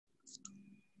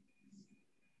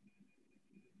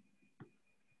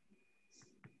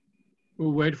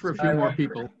We'll wait for a few more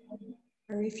people.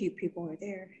 Very few people are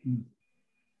there.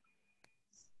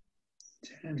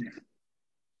 10.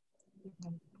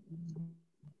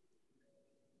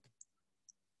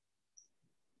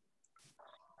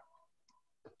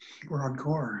 We're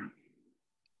hardcore.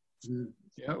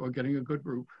 Yeah, we're getting a good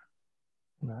group.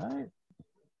 All right.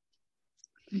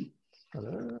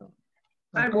 Hello.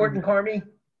 Hi, Morton Carmy.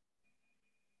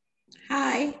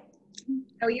 Hi.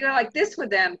 Oh, you go like this with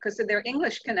them because of their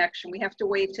English connection. We have to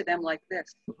wave to them like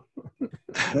this. We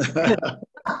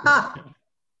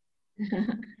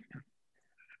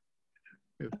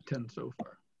have 10 so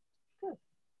far.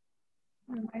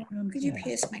 Could you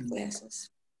pass my glasses?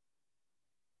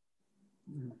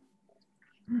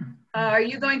 Are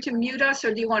you going to mute us,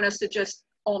 or do you want us to just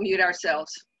all mute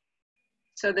ourselves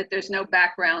so that there's no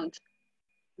background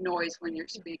noise when you're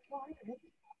speaking?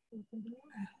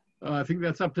 I think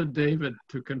that's up to David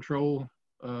to control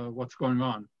what's going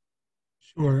on.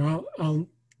 Sure, I'll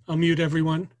mute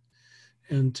everyone,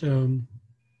 and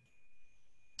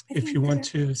if you want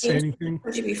to say anything,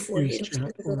 I told you before, use you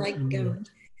chat don't or like unmute.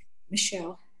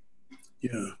 Michelle.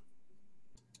 Yeah.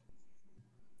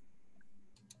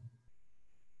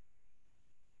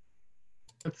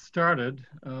 Let's started.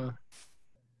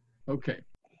 Okay.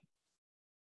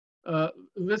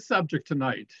 This subject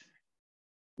tonight,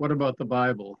 what about the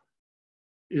Bible,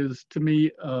 is to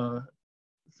me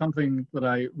something that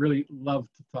I really love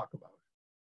to talk about.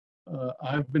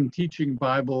 I've been teaching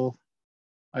Bible,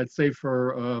 I'd say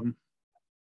for,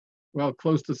 well,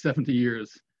 close to 70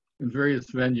 years in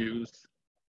various venues.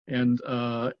 And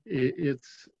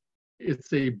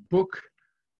it's a book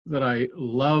that I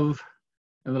love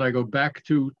and that I go back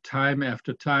to time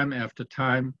after time after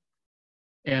time.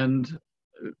 And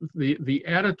the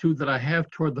attitude that I have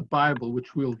toward the Bible,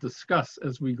 which we'll discuss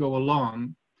as we go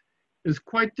along, is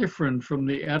quite different from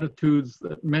the attitudes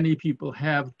that many people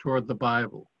have toward the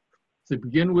Bible. To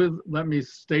begin with, let me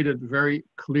state it very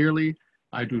clearly.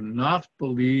 I do not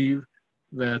believe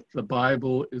that the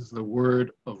Bible is the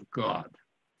Word of God.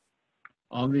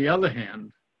 On the other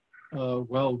hand,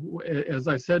 well, as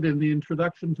I said in the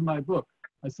introduction to my book,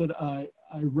 I said I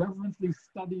reverently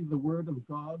study the Word of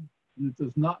God, and it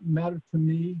does not matter to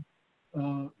me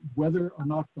whether or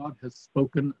not God has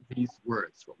spoken these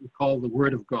words, what we call the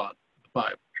Word of God, the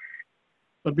Bible.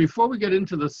 But before we get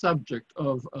into the subject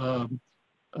of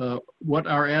what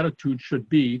our attitude should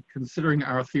be, considering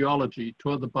our theology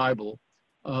toward the Bible,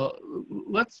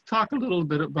 let's talk a little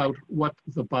bit about what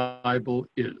the Bible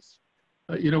is.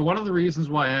 You know, one of the reasons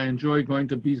why I enjoy going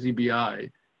to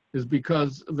BZBI is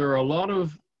because there are a lot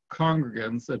of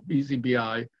congregants at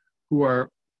BZBI who are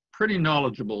pretty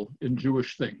knowledgeable in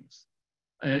Jewish things.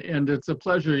 And it's a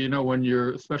pleasure, you know, when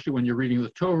you're, especially when you're reading the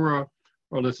Torah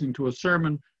or listening to a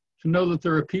sermon, to know that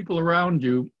there are people around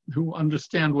you who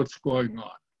understand what's going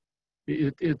on.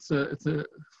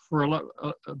 For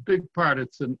a big part,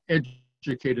 it's an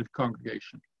educated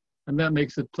congregation. And that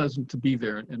makes it pleasant to be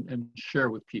there and share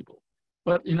with people.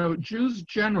 But, you know, Jews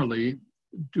generally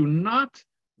do not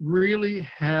really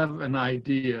have an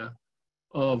idea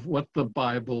of what the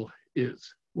Bible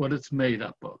is, what it's made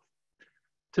up of.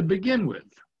 To begin with,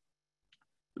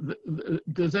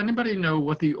 does anybody know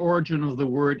what the origin of the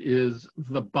word is,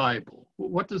 the Bible?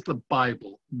 What does the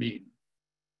Bible mean?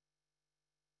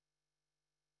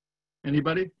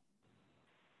 Anybody?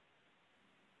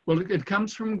 Well, it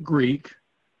comes from Greek,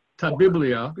 ta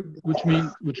biblia, which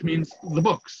means the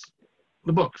books.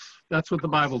 The books. That's what the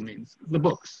Bible means, the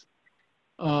books.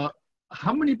 How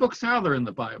many books are there in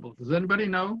the Bible? Does anybody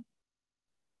know?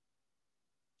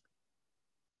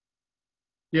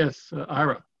 Yes,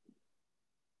 Ira.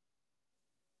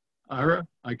 Ira,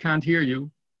 I can't hear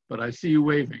you, but I see you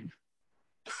waving.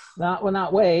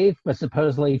 Not wave, but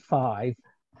supposedly 5.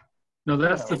 No,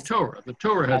 that's the Torah. The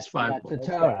Torah has 5 That's books.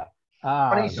 the Torah.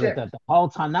 The whole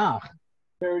Tanakh.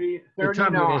 39.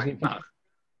 39.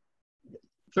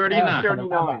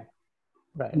 39.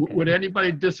 Right, okay. Would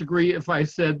anybody disagree if I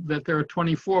said that there are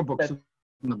 24 books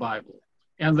in the Bible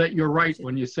and that you're right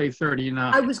when you say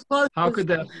 39? I was close. How could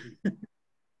that be?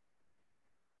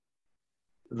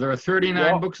 There are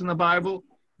 39 books in the Bible.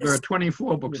 There are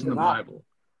 24 books in the Bible.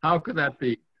 How could that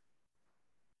be?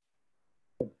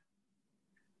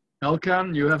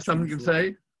 Elkan, you have something to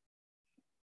say?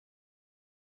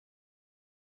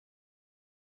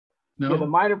 No? Yeah, the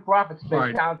minor prophets, they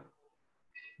Right. count,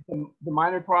 the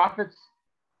minor prophets,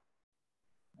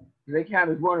 they count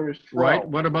as one or as 12. Right.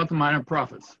 What about the minor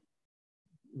prophets?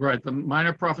 Right. The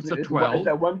minor prophets are 12. Is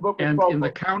that one book or And 12 in the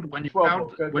books? count, when you 12 count,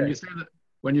 books, okay. when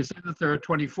you say that there are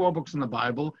 24 books in the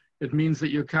Bible, it means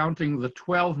that you're counting the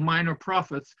 12 minor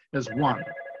prophets as one.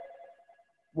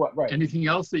 What, right. Anything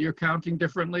else that you're counting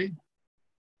differently?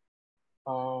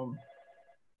 You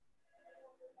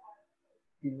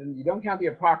don't count the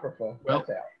Apocrypha, Well, that's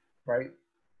out, right?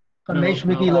 Chamesh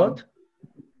no. Megillot.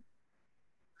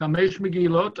 Chamesh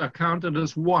Megillot are counted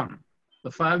as one.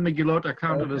 The 5 Megillot are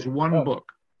counted as one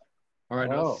book. All right,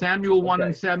 now Samuel 1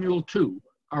 and Samuel 2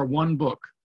 are one book.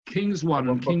 Kings 1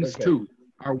 and Kings 2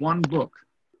 are one book.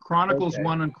 Chronicles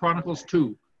 1 and Chronicles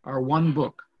 2 are one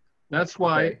book. That's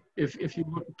why if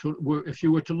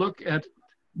you were to look at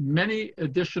many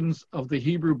editions of the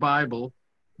Hebrew Bible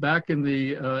back in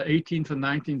the 18th and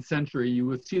 19th century, you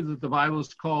would see that the Bible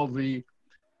is called the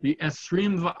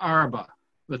Esrim V'Arba,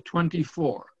 the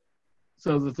 24.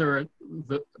 So that there are,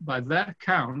 by that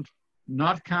count,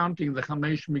 not counting the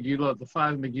Chamesh Megillot, the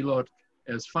 5 Megillot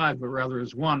as 5, but rather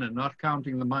as 1, and not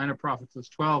counting the minor prophets as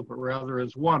 12, but rather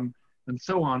as 1, and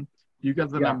so on, you get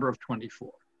the number of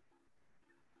 24.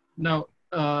 Now,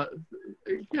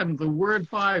 again, the word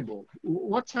Bible,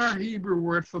 what's our Hebrew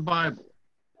word for Bible?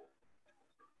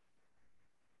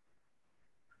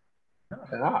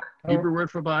 Tanakh. Hebrew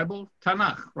word for Bible?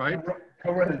 Tanakh, right?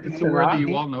 It's the word that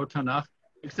you all know, Tanakh,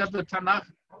 except that Tanakh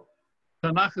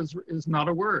is not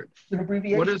a word. It's an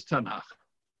abbreviation. What is Tanakh?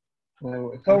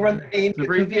 It's an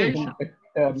abbreviation.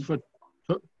 It's for,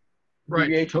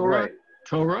 right, Torah,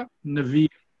 Nevi'im,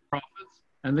 prophets,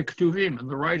 and the Ketuvim, and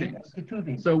the writings.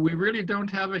 So we really don't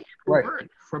have a Hebrew word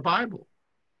for Bible.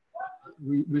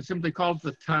 We simply call it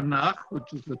the Tanakh,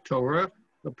 which is the Torah,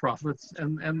 the prophets,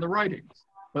 and the writings,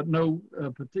 but no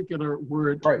particular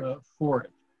word for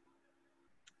it.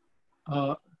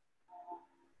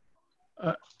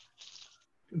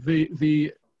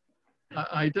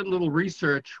 I did a little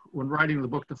research when writing the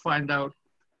book to find out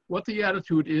what the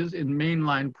attitude is in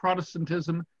mainline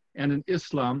Protestantism and in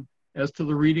Islam as to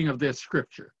the reading of their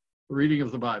scripture, the reading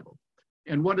of the Bible.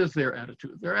 And what is their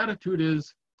attitude? Their attitude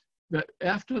is that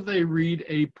after they read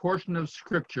a portion of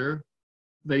scripture,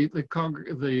 the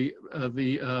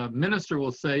minister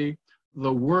will say,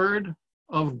 "The word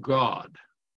of God,"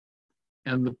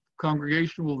 and the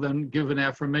congregation will then give an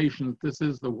affirmation that this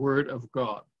is the word of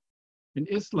God. In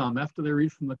Islam, after they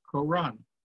read from the Quran,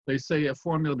 they say a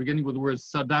formula beginning with the word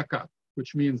sadaqah,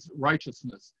 which means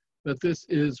righteousness, that this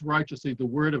is righteously the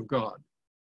word of God.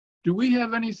 Do we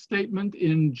have any statement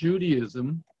in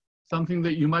Judaism, something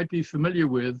that you might be familiar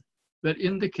with, that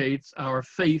indicates our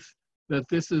faith that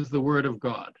this is the word of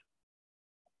God?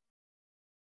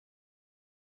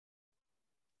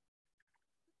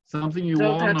 Something you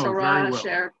all know very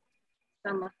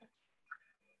well.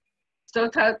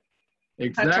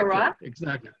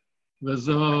 Exactly.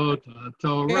 V'zot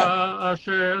Torah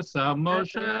asher sam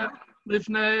Moshe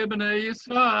lifnei b'nei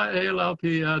Yisrael al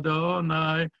pi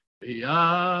Adonai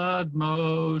b'yad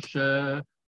Moshe.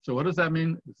 So what does that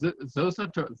mean?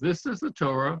 This is the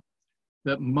Torah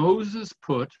that Moses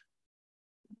put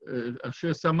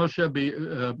asher sam Moshe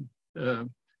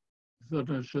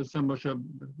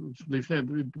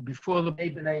before the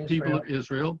people of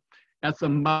Israel at the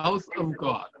mouth of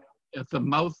God. At the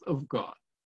mouth of God.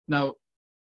 Now,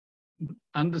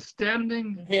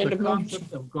 understanding the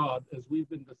concept of God as we've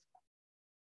been discussing.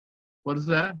 What is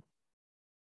that?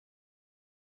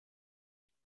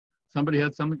 Somebody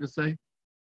had something to say?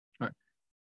 All right.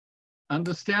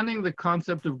 Understanding the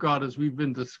concept of God as we've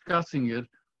been discussing it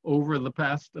over the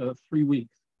past 3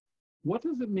 weeks. What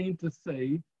does it mean to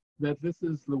say that this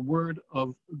is the word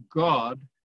of God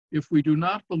if we do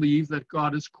not believe that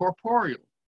God is corporeal?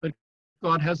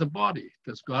 God has a body.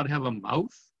 Does God have a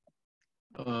mouth?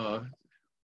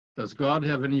 Does God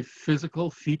have any physical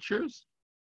features?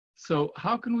 So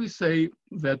how can we say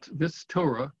that this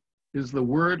Torah is the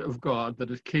word of God, that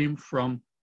it came from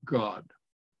God?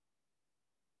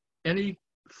 Any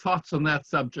thoughts on that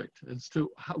subject as to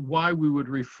why we would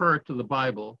refer to the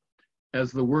Bible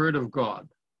as the word of God?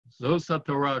 Zos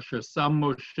HaTorah asher sam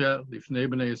Moshe lifnei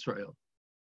b'nei Yisrael.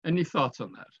 Any thoughts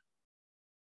on that?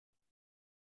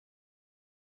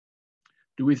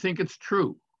 Do we think it's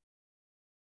true?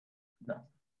 No.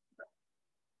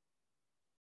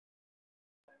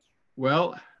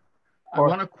 Well, I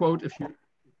want to quote, if you've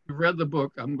read the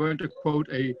book, I'm going to quote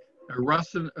a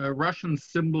Russian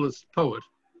symbolist poet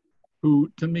who,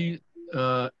 to me,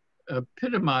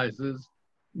 epitomizes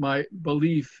my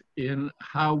belief in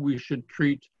how we should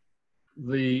treat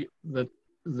the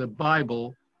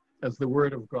Bible as the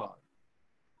word of God.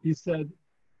 He said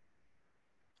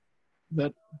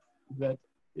that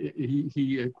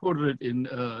he quoted it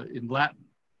in Latin,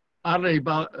 ad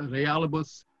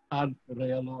realibus ad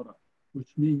realora, which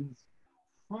means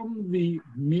from the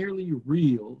merely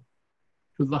real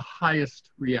to the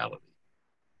highest reality.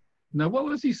 Now, what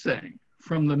was he saying?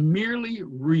 from the merely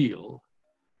real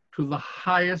to the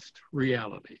highest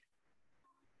reality.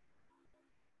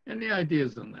 Any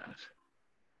ideas on that?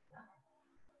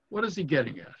 What is he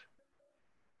getting at?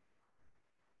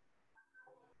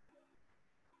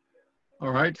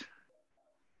 All right.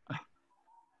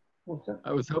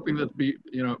 I was hoping that'd be,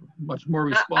 much more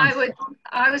responsive.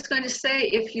 I was going to say,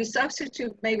 if you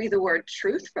substitute maybe the word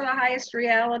truth for the highest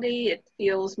reality, it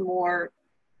feels more,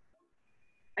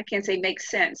 I can't say makes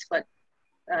sense, but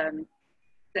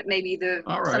that maybe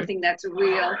something that's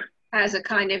real has a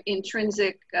kind of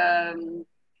intrinsic,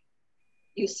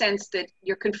 you sense that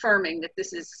you're confirming that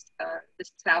this is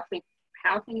how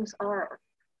things are, or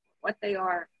what they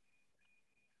are.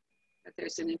 That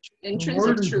there's an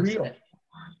intrinsic truth. Real.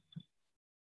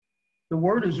 The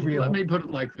word is real. Let me put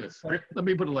it like this.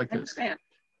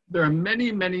 There are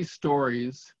many, many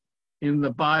stories in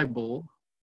the Bible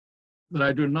that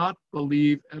I do not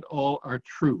believe at all are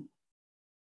true.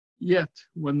 Yet,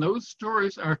 when those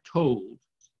stories are told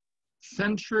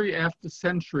century after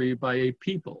century by a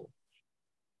people,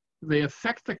 they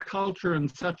affect the culture in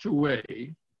such a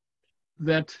way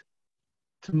that,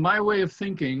 to my way of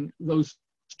thinking, those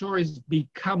stories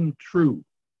become true,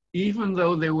 even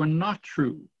though they were not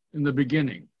true in the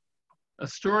beginning. A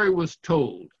story was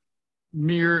told,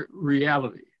 mere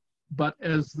reality. But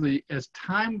as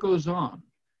time goes on,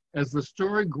 as the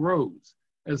story grows,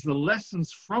 as the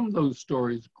lessons from those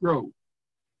stories grow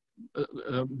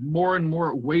more and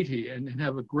more weighty and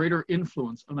have a greater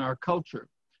influence on our culture,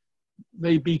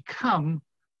 they become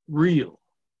real.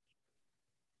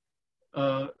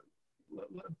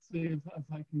 Let's see if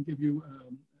I can give you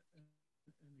an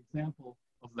example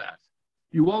of that.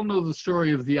 You all know the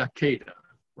story of the Akedah,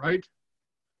 right?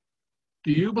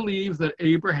 Do you believe that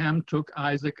Abraham took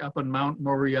Isaac up on Mount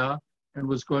Moriah and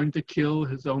was going to kill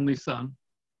his only son?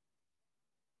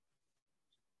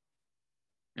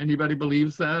 Anybody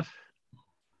believes that?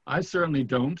 I certainly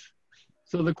don't.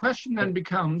 So the question then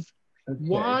becomes,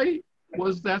 why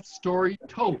was that story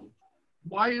told?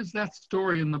 Why is that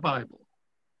story in the Bible?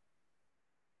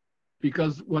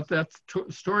 Because what that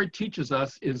story teaches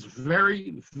us is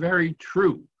very, very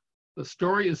true. The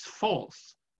story is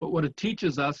false, but what it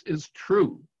teaches us is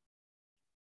true.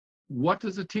 What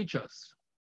does it teach us?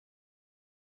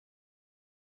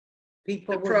 The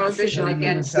prohibition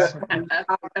against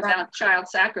about child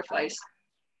sacrifice.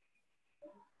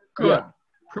 Good. Yeah.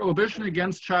 Prohibition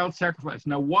against child sacrifice.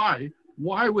 Now, why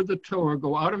would the Torah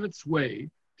go out of its way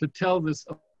to tell this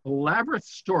elaborate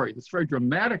story, this very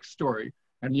dramatic story?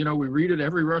 And, we read it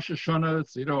every Rosh Hashanah.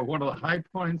 It's, one of the high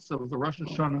points of the Rosh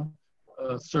Hashanah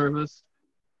service.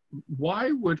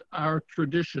 Why would our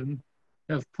tradition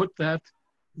have put that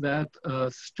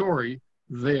story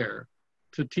there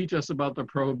to teach us about the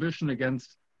prohibition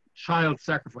against child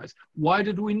sacrifice? Why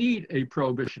did we need a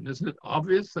prohibition? Isn't it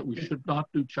obvious that we should not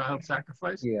do child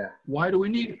sacrifice? Yeah. Why do we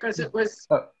need it? Because it was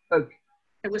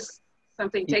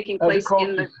something taking place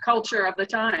in the culture of the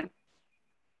time.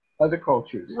 Other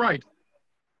cultures. Right.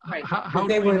 Right. How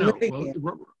do we know?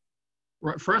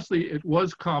 Well, firstly, it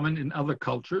was common in other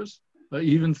cultures,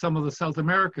 even some of the South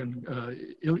American,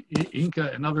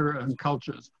 Inca and other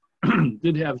cultures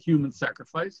did have human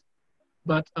sacrifice.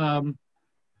 But how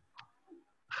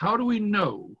do we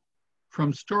know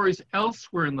from stories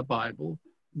elsewhere in the Bible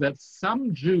that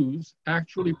some Jews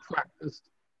actually practiced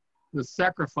the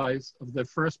sacrifice of their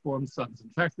firstborn sons?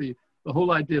 In fact, the whole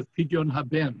idea of Pidyon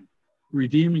Haben,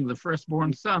 redeeming the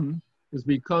firstborn son, is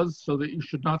because so that you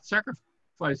should not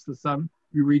sacrifice the son,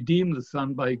 you redeem the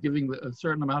son by giving a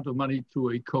certain amount of money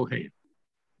to a Kohen.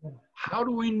 How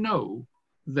do we know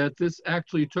that this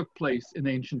actually took place in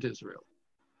ancient Israel?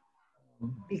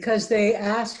 Because the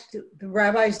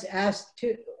rabbis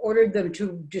ordered them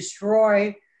to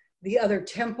destroy the other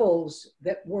temples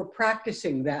that were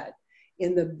practicing that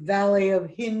in the Valley of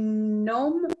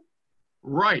Hinnom.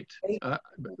 Right.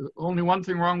 Only one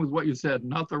thing wrong with what you said,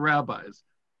 not the rabbis.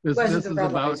 This is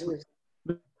about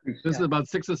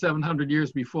 600 or 700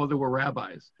 years before there were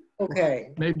rabbis. Okay.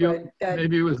 Maybe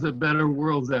it was a better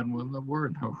world then when there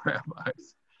were no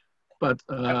rabbis. But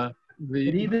the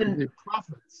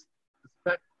prophets,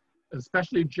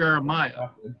 especially Jeremiah,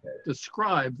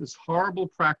 described this horrible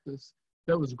practice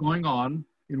that was going on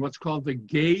in what's called the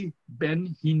Gei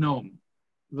Ben Hinnom,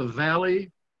 the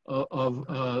valley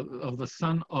of the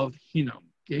son of Hinnom,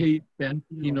 Gei Ben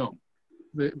Hinnom.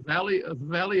 The valley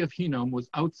of Hinnom was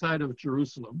outside of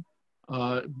Jerusalem,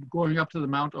 going up to the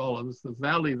Mount Olives. The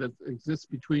valley that exists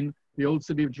between the old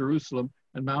city of Jerusalem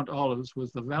and Mount Olives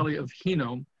was the valley of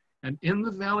Hinnom. And in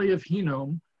the valley of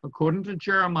Hinnom, according to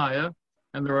Jeremiah,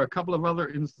 and there are a couple of other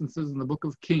instances in the book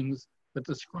of Kings that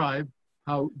describe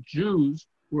how Jews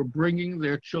were bringing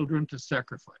their children to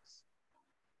sacrifice.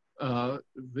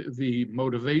 The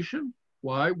motivation,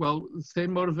 why? Well, the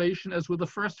same motivation as with the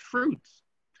first fruits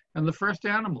and the first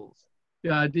animals.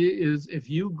 The idea is if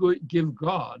you give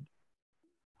God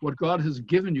what God has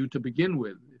given you to begin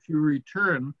with, if you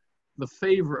return the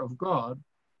favor of God,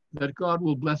 that God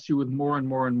will bless you with more and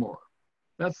more and more.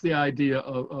 That's the idea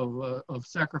of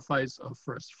sacrifice of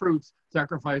first fruits,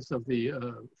 sacrifice of the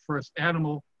first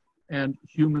animal, and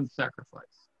human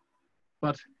sacrifice.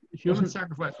 But human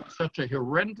sacrifice was such a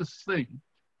horrendous thing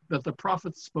that the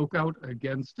prophets spoke out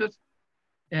against it.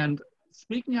 And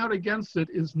speaking out against it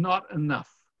is not enough.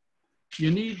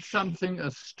 You need something,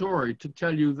 a story, to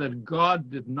tell you that God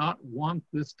did not want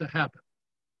this to happen.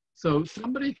 So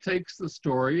somebody takes the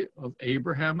story of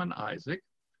Abraham and Isaac,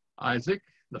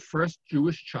 the first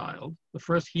Jewish child, the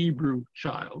first Hebrew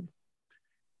child,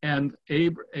 and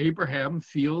Abraham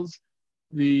feels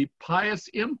the pious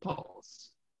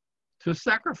impulse to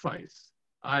sacrifice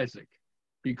Isaac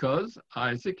because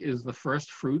Isaac is the first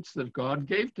fruits that God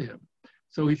gave to him.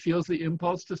 So he feels the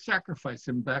impulse to sacrifice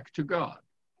him back to God.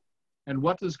 And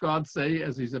what does God say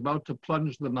as he's about to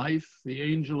plunge the knife? The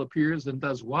angel appears and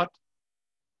does what?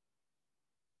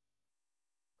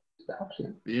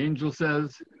 The angel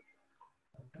says,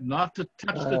 not to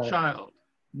touch the child,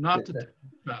 not to touch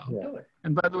the child. Yeah.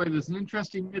 And by the way, there's an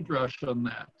interesting midrash on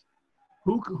that.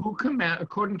 Who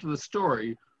according to the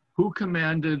story, who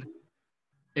commanded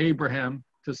Abraham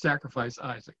to sacrifice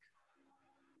Isaac?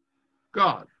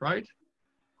 God, right?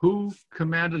 Who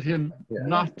commanded him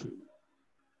not to?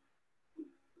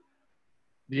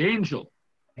 The angel.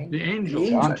 The angel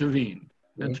intervened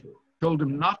and told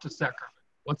him not to sacrifice.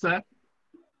 What's that?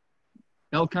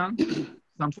 Elkan?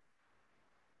 Something?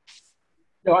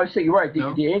 No, I was saying you're right.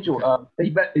 No? The angel,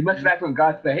 he must have acted on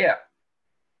God's behalf.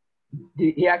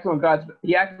 He acted on God's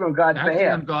behalf.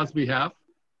 On God's behalf.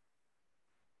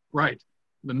 Right.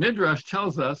 The Midrash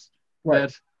tells us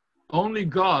that only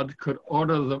God could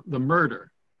order the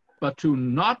murder, but to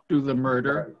not do the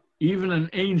murder, even an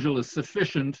angel is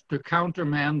sufficient to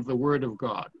countermand the word of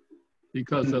God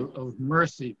because of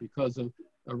mercy, because of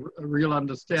a real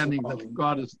understanding that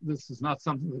this is not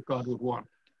something that God would want.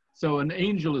 So an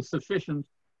angel is sufficient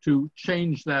to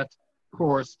change that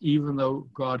course, even though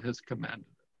God has commanded it.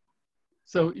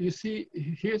 So you see,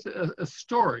 here's a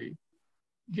story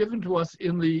given to us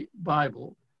in the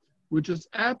Bible, which is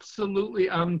absolutely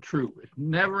untrue. It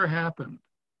never happened.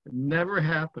 It never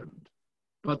happened.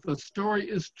 But the story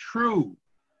is true.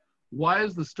 Why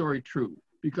is the story true?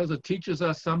 Because it teaches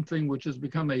us something which has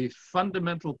become a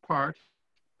fundamental part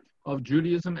of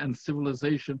Judaism and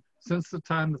civilization since the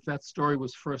time that story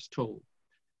was first told.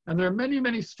 And there are many,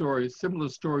 many stories, similar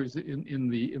stories in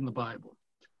the Bible.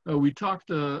 We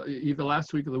talked either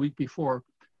last week or the week before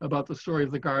about the story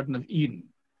of the Garden of Eden,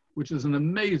 which is an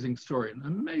amazing story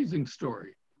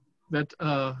that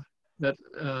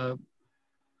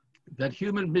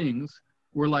human beings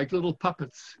were like little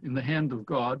puppets in the hand of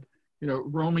God,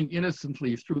 roaming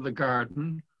innocently through the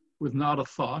garden with not a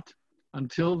thought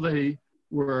until they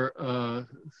were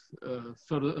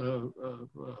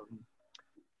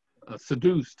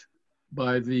seduced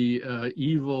by the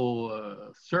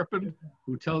evil serpent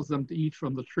who tells them to eat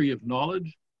from the tree of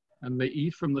knowledge, and they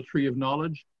eat from the tree of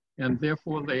knowledge, and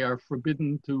therefore they are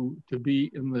forbidden to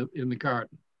be in the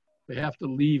garden. They have to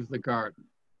leave the garden.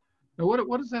 Now,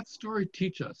 what does that story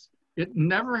teach us? It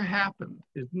never happened.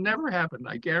 It never happened.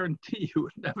 I guarantee you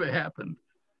it never happened.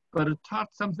 But it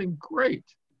taught something great,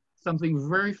 something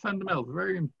very fundamental,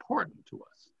 very important to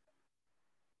us.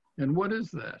 And what is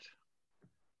that?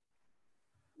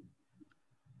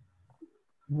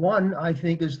 One, I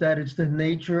think, is that it's the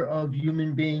nature of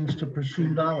human beings to pursue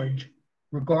knowledge,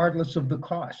 regardless of the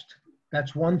cost.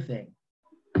 That's one thing.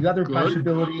 The other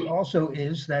possibility also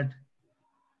is that,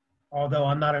 although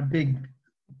I'm not a big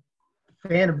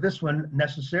fan of this one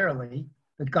necessarily,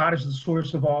 that God is the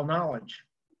source of all knowledge,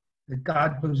 that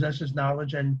God possesses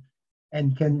knowledge and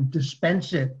can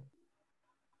dispense it.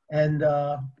 And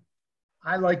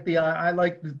I like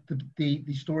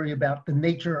the story about the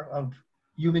nature of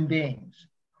human beings,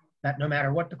 that no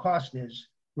matter what the cost is,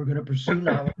 we're going to pursue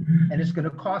knowledge, and it's going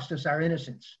to cost us our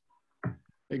innocence.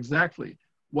 Exactly.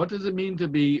 What does it mean to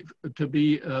be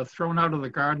thrown out of the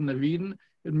Garden of Eden?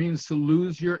 It means to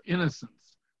lose your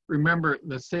innocence. Remember,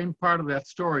 the same part of that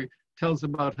story tells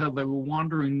about how they were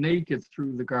wandering naked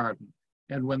through the garden.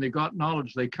 And when they got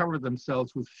knowledge, they covered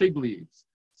themselves with fig leaves.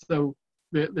 So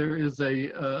there is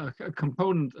a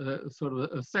component, sort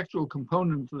of a sexual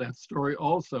component to that story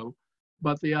also.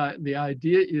 But the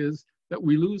idea is that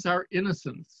we lose our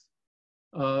innocence,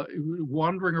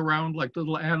 wandering around like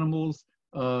little animals,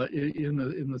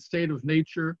 in the state of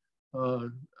nature,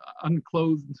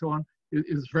 unclothed and so on,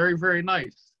 is very, very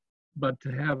nice. But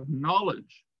to have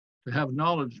knowledge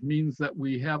means that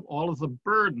we have all of the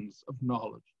burdens of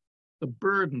knowledge, the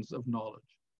burdens of knowledge.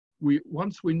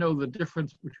 Once we know the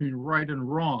difference between right and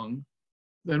wrong,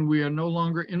 then we are no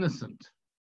longer innocent.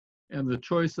 And the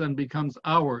choice then becomes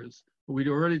ours. We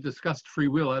already discussed free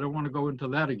will. I don't want to go into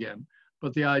that again.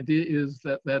 But the idea is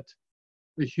that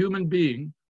the human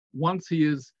being, once he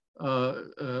is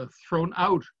thrown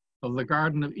out of the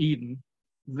Garden of Eden,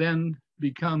 then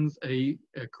becomes a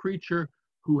creature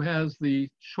who has the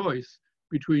choice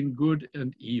between good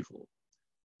and evil.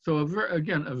 So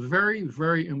again, a very,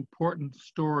 very important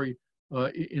story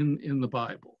in the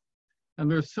Bible. And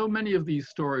there's so many of these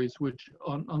stories which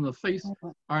on the face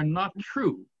are not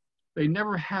true. They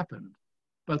never happened,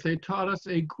 but they taught us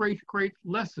a great, great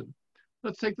lesson.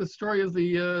 Let's take the story of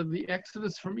the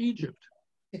Exodus from Egypt.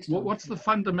 What's the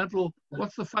fundamental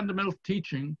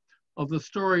teaching of the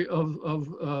story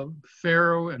of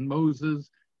Pharaoh and Moses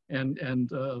and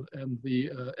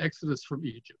the Exodus from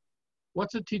Egypt?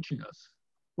 What's it teaching us?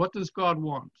 What does God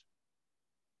want?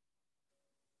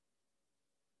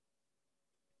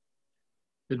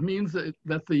 It means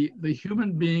that the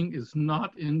human being is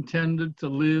not intended to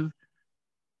live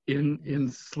in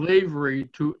slavery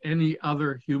to any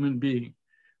other human being.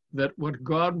 That what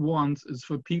God wants is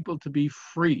for people to be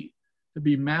free, to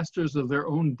be masters of their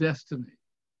own destiny.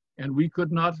 And we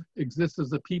could not exist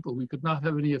as a people. We could not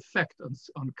have any effect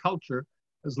on culture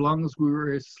as long as we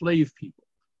were a slave people.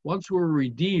 Once we were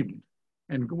redeemed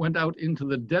and went out into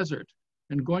the desert,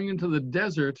 and going into the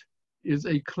desert is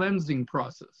a cleansing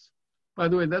process. By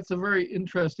the way, that's a very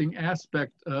interesting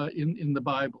aspect in the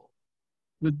Bible.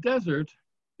 The desert,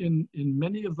 in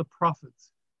many of the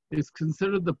prophets, is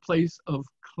considered the place of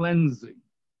cleansing.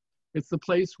 It's the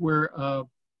place where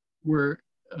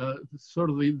sort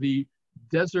of the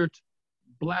desert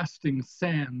blasting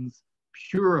sands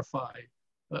purify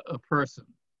a person.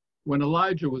 When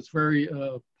Elijah was very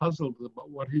puzzled about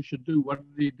what he should do, what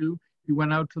did he do? He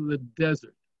went out to the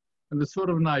desert. And there's sort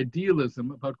of an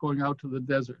idealism about going out to the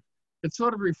desert. It's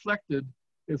sort of reflected,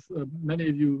 if many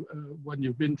of you, when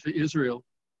you've been to Israel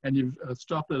and you've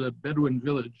stopped at a Bedouin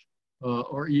village,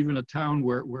 or even a town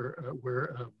where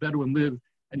Bedouin live,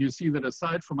 and you see that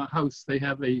aside from a house, they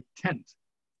have a tent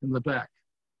in the back.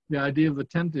 The idea of the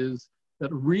tent is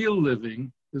that real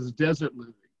living is desert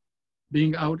living,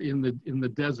 being out in the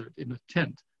desert, in a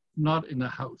tent, not in a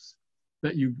house,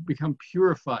 that you become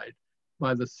purified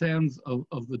by the sands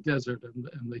of the desert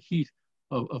and the heat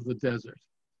of the desert.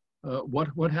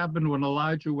 What happened when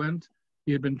Elijah went?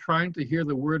 He had been trying to hear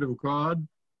the word of God.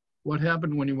 What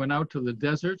happened when he went out to the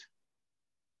desert?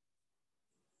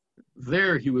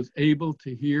 There he was able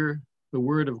to hear the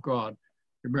word of God.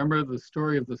 Remember the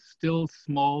story of the still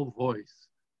small voice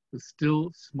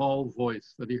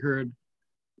that he heard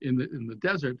in the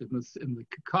desert, in the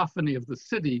cacophony of the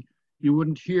city. You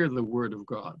wouldn't hear the word of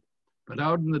God. But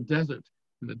out in the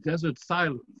desert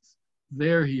silence,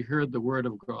 there he heard the word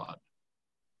of God.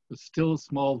 The still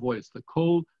small voice, the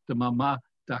kol demama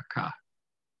daka,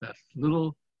 that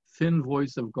little thin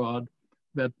voice of God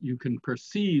that you can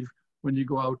perceive when you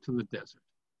go out to the desert.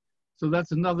 So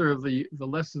that's another of the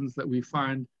lessons that we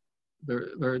find. There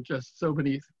are just so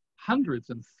many hundreds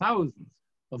and thousands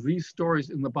of these stories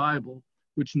in the Bible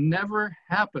which never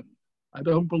happened. I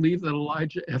don't believe that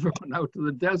Elijah ever went out to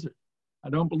the desert. I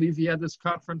don't believe he had this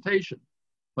confrontation.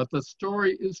 But the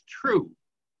story is true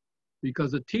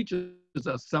because it teaches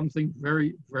us something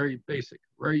very, very basic,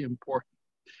 very important.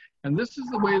 And this is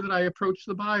the way that I approach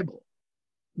the Bible,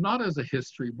 not as a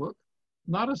history book,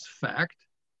 not as fact,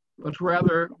 but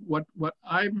rather what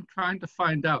I'm trying to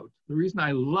find out. The reason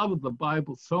I love the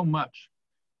Bible so much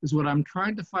is what I'm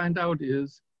trying to find out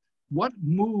is what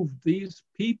moved these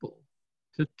people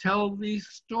to tell these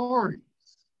stories.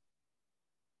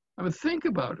 I mean, think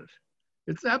about it.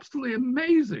 It's absolutely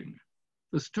amazing.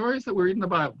 The stories that we read in the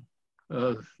Bible.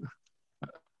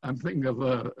 I'm thinking of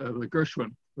the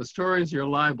Gershwin. The stories you're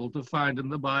liable to find in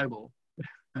the Bible.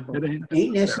 It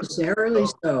ain't necessarily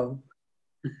so.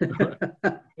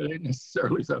 It ain't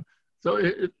necessarily so. So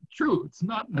it's true. It's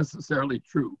not necessarily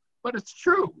true, but it's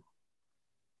true.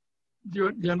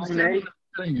 Do you understand what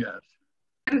I'm saying yet?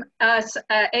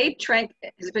 Abe Trent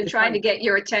has been trying to get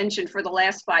your attention for the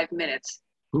last 5 minutes.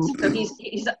 Who? So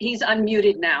he's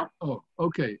unmuted now. Oh,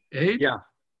 okay. Abe? Yeah.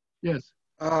 Yes.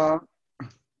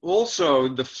 Also,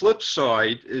 the flip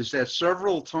side is that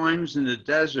several times in the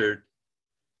desert,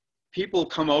 people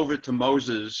come over to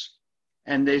Moses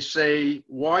and they say,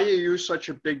 why are you such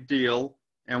a big deal?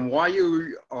 And why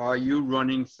are you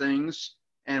running things?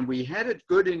 and we had it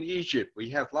good in Egypt. We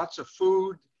have lots of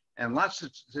food and lots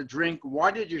to drink. Why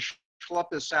did you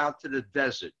schlep us out to the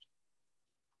desert?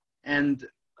 And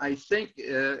I think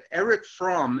Eric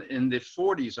Fromm in the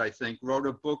 40s, I think, wrote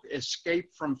a book, Escape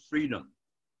from Freedom,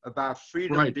 about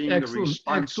freedom being a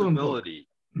responsibility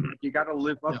you got to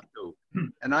live up to.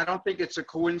 And I don't think it's a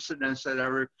coincidence that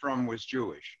Eric Fromm was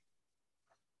Jewish.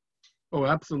 Oh,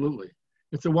 absolutely.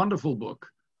 It's a wonderful book.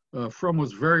 Fromm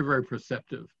was very, very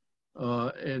perceptive.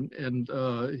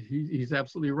 He's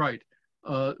absolutely right.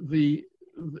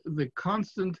 The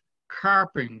constant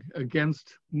carping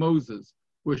against Moses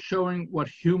was showing what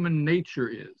human nature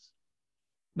is.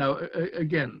 Now,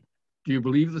 again, do you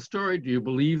believe the story? Do you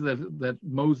believe that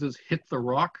Moses hit the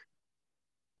rock?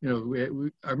 You know,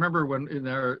 I remember when in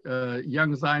our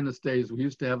young Zionist days, we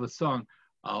used to have a song,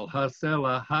 Al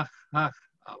Hasela Hach Hach,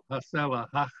 Al Hasela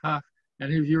Hach Hach.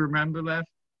 Any of you remember that?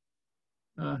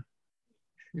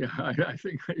 Yeah, I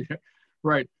think, yeah,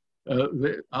 right.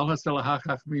 Al Hasela Hach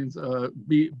Hach means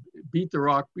beat the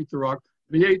rock,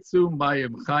 V'yetzu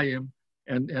mayim chayim,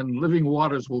 and living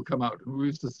waters will come out. We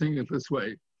used to sing it this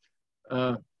way,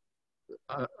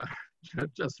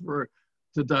 just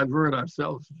to divert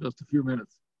ourselves for just a few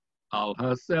minutes. Al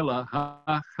hasela ha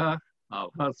ha,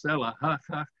 al hasela ha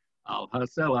ha, al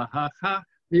hasela ha ha,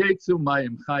 v'yetzu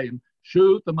mayim chayim,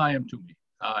 shoot the mayim to me,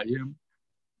 chayim.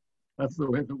 That's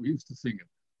the way that we used to sing it.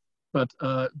 But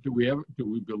do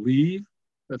we believe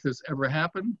that this ever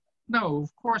happened? No,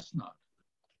 of course not.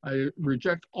 I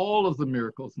reject all of the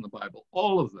miracles in the Bible,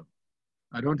 all of them.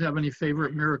 I don't have any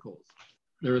favorite miracles.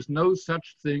 There is no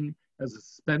such thing as a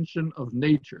suspension of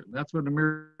nature. That's what a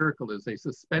miracle is, a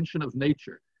suspension of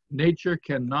nature. Nature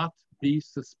cannot be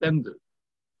suspended.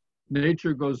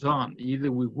 Nature goes on.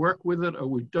 Either we work with it or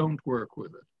we don't work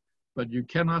with it. But you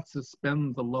cannot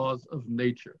suspend the laws of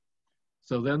nature.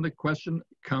 So then the question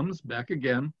comes back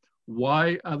again,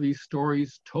 why are these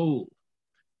stories told?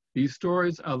 These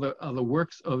stories are the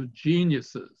works of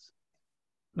geniuses.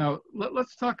 Now,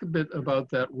 let's talk a bit about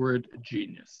that word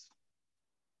genius.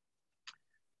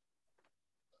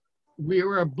 We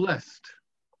are blessed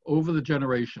over the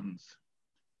generations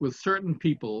with certain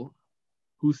people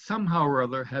who somehow or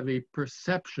other have a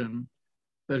perception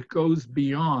that goes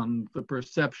beyond the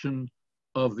perception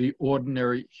of the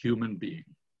ordinary human being.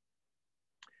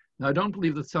 Now, I don't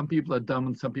believe that some people are dumb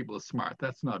and some people are smart.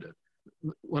 That's not it.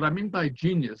 What I mean by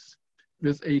genius,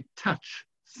 there's a touch,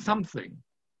 something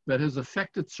that has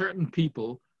affected certain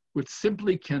people which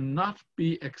simply cannot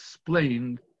be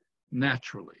explained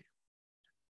naturally.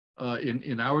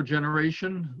 In our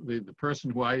generation, the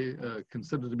person who I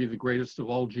consider to be the greatest of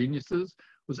all geniuses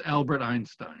was Albert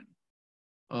Einstein.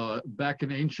 Back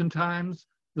in ancient times,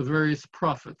 the various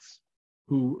prophets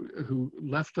who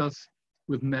left us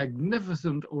with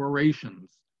magnificent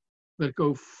orations that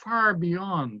go far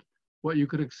beyond what you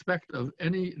could expect of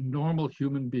any normal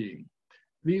human being.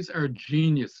 These are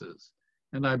geniuses,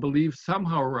 and I believe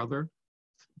somehow or other,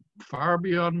 far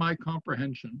beyond my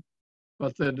comprehension,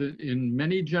 but that in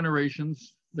many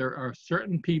generations, there are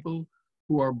certain people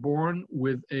who are born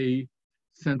with a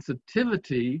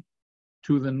sensitivity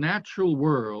to the natural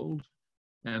world,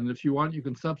 and if you want, you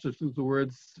can substitute the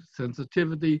word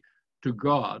sensitivity to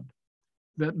God,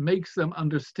 that makes them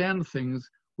understand things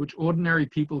which ordinary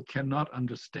people cannot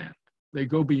understand. They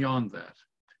go beyond that.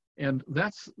 And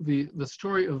that's the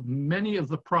story of many of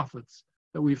the prophets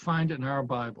that we find in our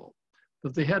Bible,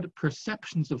 that they had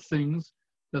perceptions of things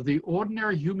that the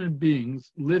ordinary human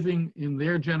beings living in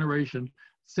their generation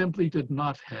simply did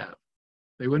not have.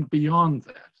 They went beyond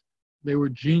that. They were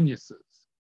geniuses.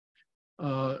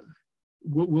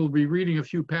 We'll be reading a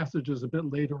few passages a bit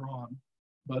later on,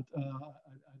 but I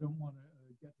don't want to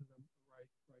get to them right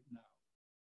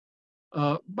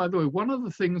now. By the way, one of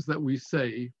the things that we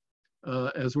say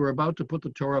as we're about to put the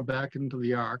Torah back into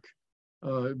the ark,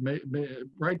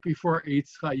 right before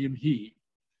Eitz Chaim Hi,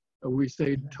 we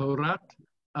say Torat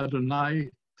Adonai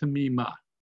Tamima.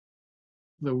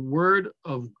 The word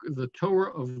of the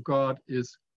Torah of God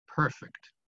is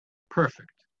perfect,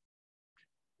 perfect.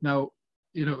 Now,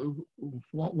 you know,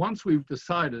 once we've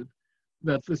decided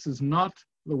that this is not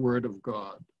the word of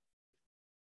God,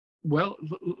 well,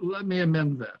 let me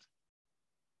amend that.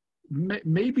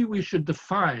 Maybe we should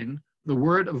define the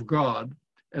word of God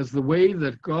as the way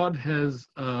that God has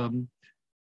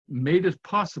made it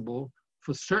possible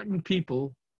for certain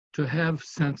people to have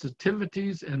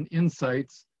sensitivities and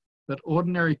insights that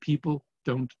ordinary people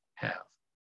don't have,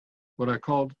 what are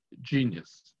called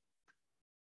genius.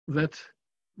 That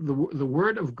the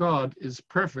word of God is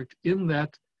perfect in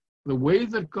that the way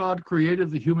that God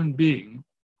created the human being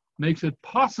makes it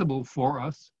possible for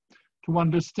us to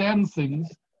understand things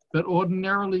that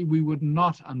ordinarily we would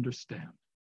not understand,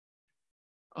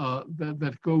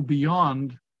 that go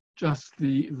beyond just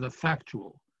the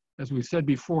factual. As we said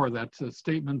before, that's a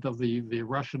statement of the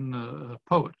Russian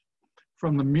poet,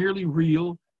 from the merely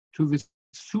real to the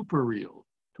super real,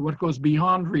 to what goes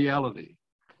beyond reality.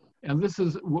 And this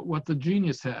is what the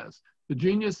genius has. The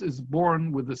genius is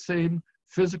born with the same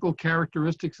physical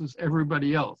characteristics as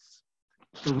everybody else,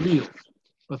 the real,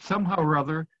 but somehow or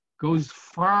other goes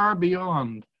far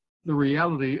beyond the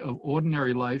reality of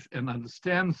ordinary life and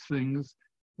understands things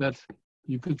that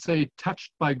you could say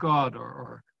touched by God,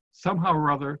 or somehow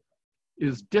or other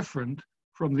is different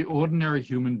from the ordinary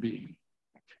human being.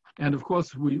 And of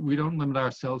course, we don't limit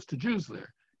ourselves to Jews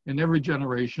there. In every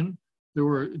generation, there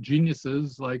were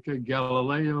geniuses like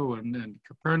Galileo and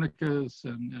Copernicus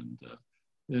and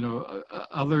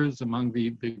others among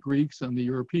the Greeks and the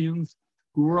Europeans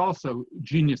who were also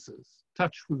geniuses,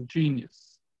 touched with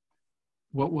genius.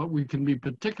 What we can be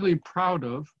particularly proud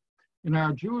of in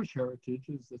our Jewish heritage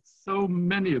is that so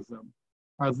many of them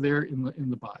are there in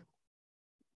the Bible.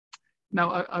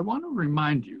 Now, I want to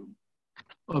remind you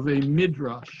of a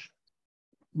midrash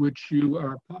which you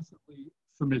are possibly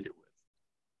familiar with.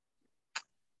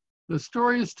 The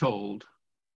story is told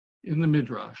in the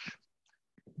midrash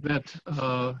that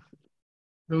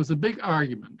there was a big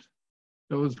argument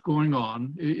that was going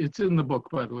on. It's in the book,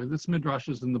 by the way. This midrash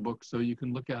is in the book, so you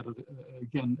can look at it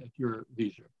again at your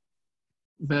leisure.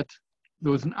 That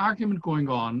there was an argument going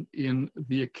on in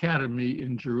the academy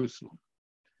in Jerusalem.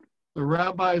 The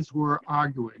rabbis were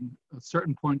arguing a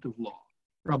certain point of law.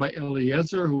 Rabbi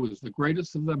Eliezer, who was the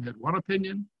greatest of them, had one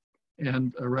opinion,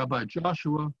 and Rabbi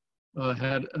Joshua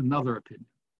had another opinion.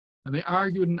 And they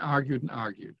argued and argued and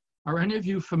argued. Are any of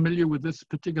you familiar with this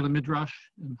particular midrash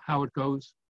and how it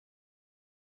goes?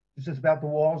 Is this about the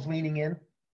walls leaning in?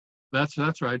 That's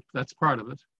right. That's part of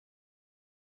it.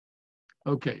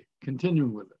 Okay,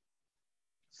 continuing with it.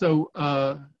 So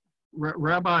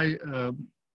Rabbi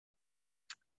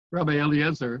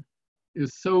Eliezer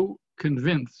is so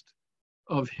convinced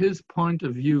of his point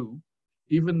of view,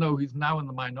 even though he's now in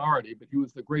the minority, but he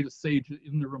was the greatest sage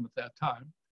in the room at that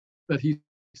time, that he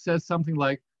says something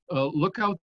like, look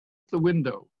out the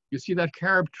window. You see that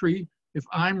carob tree? If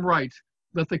I'm right,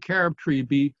 let the carob tree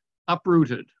be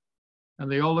uprooted.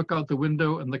 And they all look out the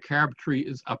window and the carob tree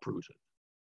is uprooted.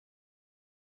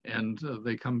 And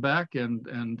they come back and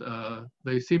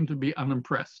they seem to be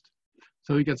unimpressed.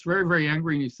 So he gets very, very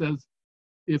angry and he says,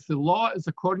 if the law is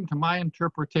according to my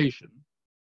interpretation,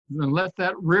 then let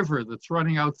that river that's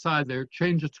running outside there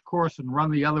change its course and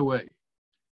run the other way.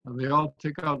 And they all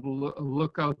take out a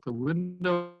look out the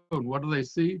window, and what do they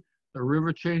see? The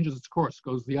river changes its course,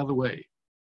 goes the other way.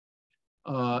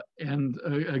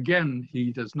 Again,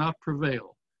 he does not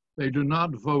prevail. They do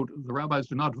not vote, the rabbis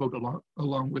do not vote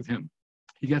along with him.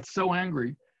 He gets so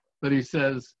angry that he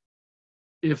says,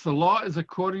 if the law is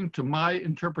according to my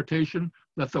interpretation,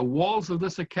 let the walls of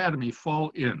this academy fall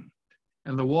in.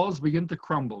 And the walls begin to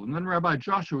crumble. And then Rabbi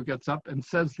Joshua gets up and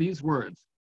says these words,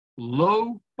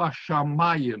 Lo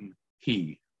bashamayim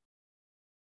he.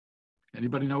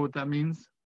 Anybody know what that means?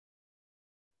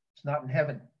 It's not in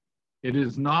heaven. It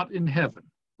is not in heaven.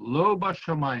 Lo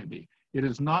bashamayim he. It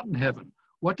is not in heaven.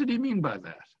 What did he mean by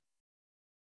that?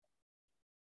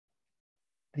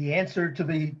 The answer to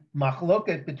the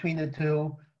machloket between the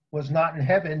two was not in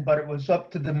heaven, but it was up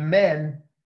to the men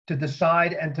to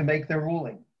decide and to make their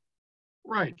ruling.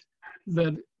 Right,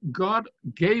 that God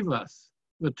gave us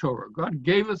the Torah. God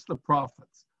gave us the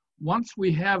prophets. Once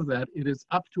we have that, it is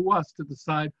up to us to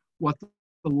decide what the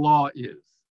law is.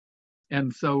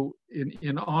 And so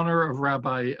in honor of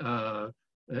Rabbi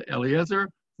Eliezer,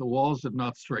 the walls did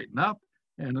not straighten up.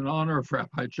 And in honor of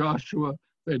Rabbi Joshua,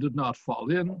 they did not fall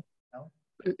in.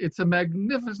 It's a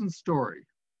magnificent story.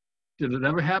 Did it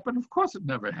ever happen? Of course it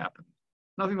never happened.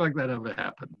 Nothing like that ever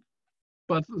happened.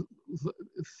 But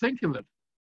think of it.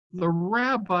 The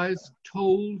rabbis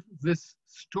told this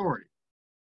story.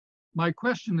 My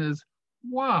question is,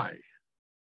 why?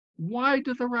 Why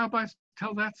did the rabbis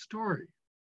tell that story?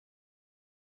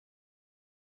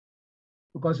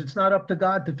 Because it's not up to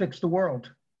God to fix the world.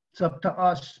 It's up to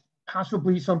us.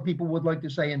 Possibly some people would like to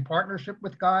say in partnership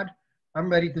with God. I'm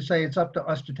ready to say it's up to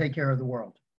us to take care of the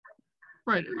world.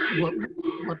 Right.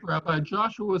 What Rabbi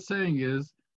Joshua was saying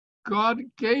is, God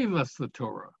gave us the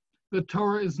Torah. The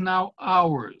Torah is now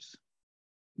ours.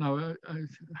 Now,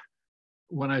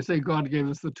 when I say God gave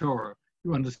us the Torah,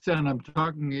 you understand I'm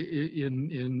talking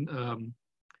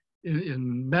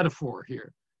in metaphor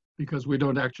here, because we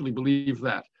don't actually believe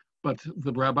that. But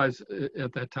the rabbis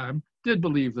at that time did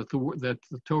believe that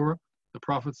the Torah The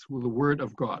prophets were the word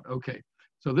of God. Okay,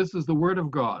 so this is the word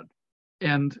of God.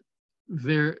 And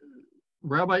there,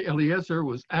 Rabbi Eliezer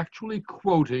was actually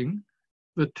quoting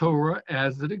the Torah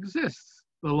as it exists,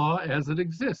 the law as it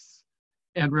exists.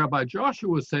 And Rabbi Joshua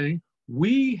was saying,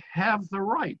 we have the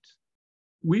right.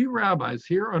 We rabbis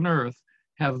here on earth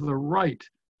have the right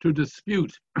to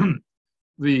dispute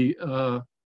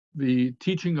the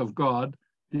teaching of God,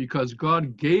 because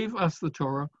God gave us the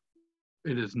Torah.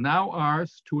 It is now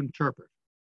ours to interpret.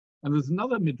 And there's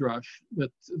another midrash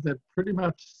that pretty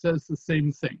much says the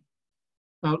same thing.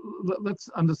 Now, let's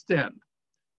understand.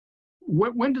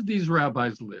 When did these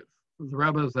rabbis live? The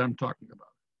rabbis that I'm talking about.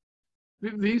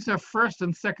 These are 1st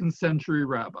and 2nd century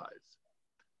rabbis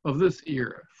of this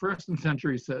era, 1st and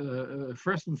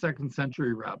 2nd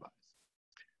century rabbis.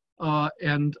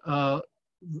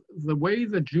 The way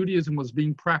that Judaism was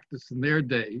being practiced in their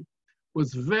day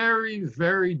was very,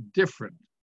 very different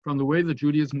from the way that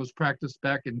Judaism was practiced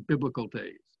back in biblical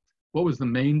days. What was the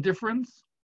main difference?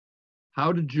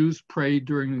 How did Jews pray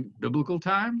during biblical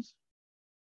times?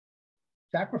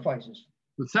 Sacrifices.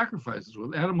 With sacrifices,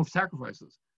 with animal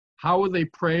sacrifices. How were they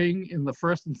praying in the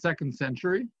 1st and 2nd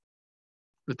century?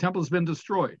 The temple's been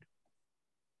destroyed.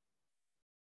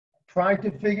 Trying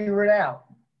to figure it out.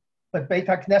 But Beit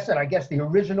HaKnesset, I guess the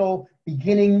original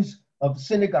beginnings of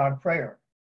synagogue prayer.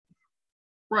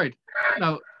 Right.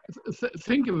 Now,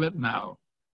 think of it now.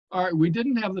 All right, we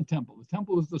didn't have the temple. The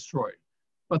temple was destroyed.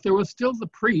 But there was still the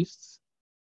priests,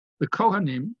 the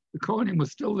Kohanim. The Kohanim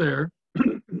was still there.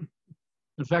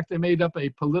 In fact, they made up a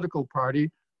political party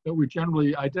that we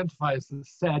generally identify as the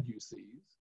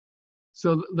Sadducees.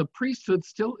 So the priesthood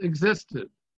still existed.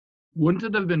 Wouldn't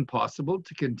it have been possible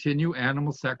to continue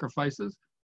animal sacrifices,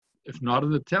 if not in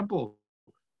the temple,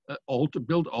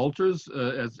 build altars,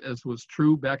 as was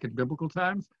true back in biblical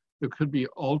times? There could be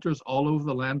altars all over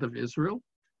the land of Israel.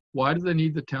 Why do they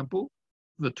need the temple?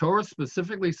 The Torah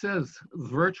specifically says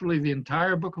virtually the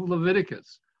entire book of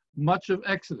Leviticus, much of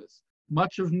Exodus,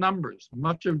 much of Numbers,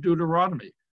 much of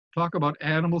Deuteronomy, talk about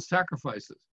animal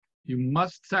sacrifices. You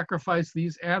must sacrifice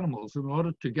these animals in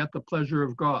order to get the pleasure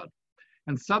of God.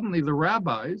 And suddenly the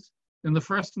rabbis in the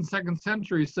 1st and 2nd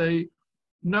century say,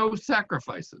 no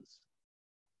sacrifices.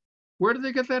 Where do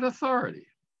they get that authority?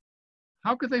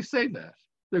 How could they say that?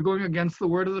 They're going against the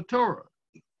word of the Torah.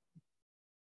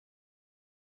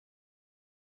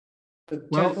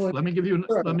 Well, let me give you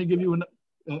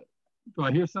do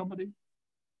I hear somebody?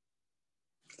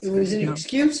 It was an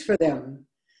excuse for them.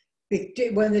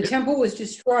 When the temple was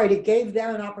destroyed, it gave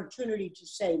them an opportunity to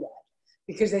say that,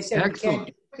 because they said we can't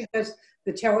do it because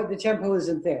the temple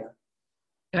isn't there.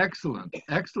 Excellent,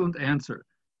 excellent answer.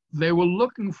 They were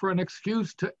looking for an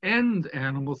excuse to end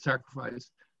animal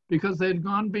sacrifice because they'd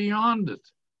gone beyond it.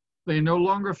 They no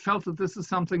longer felt that this is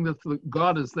something that the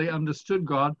God, as they understood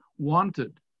God,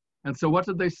 wanted. And so what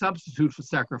did they substitute for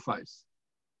sacrifice?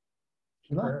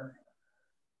 Prayer.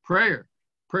 Prayer.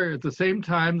 Prayer. At the same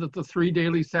time that the 3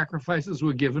 daily sacrifices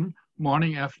were given,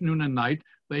 morning, afternoon, and night,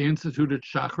 they instituted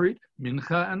Shachrit,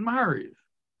 Mincha, and Mariv.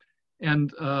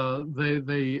 And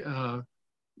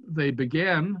they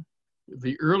began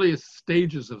the earliest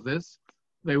stages of this.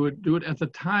 They would do it at the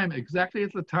time, exactly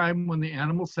at the time when the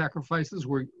animal sacrifices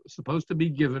were supposed to be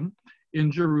given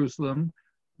in Jerusalem.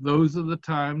 Those are the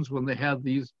times when they had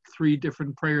these 3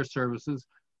 different prayer services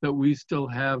that we still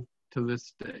have to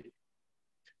this day.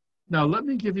 Now, let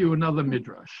me give you another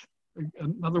midrash,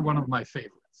 another one of my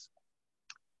favorites.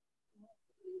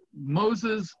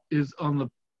 Moses is on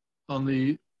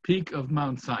the peak of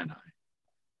Mount Sinai.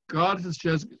 God has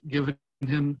just given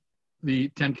him the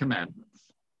 10 Commandments.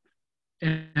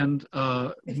 And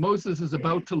Moses is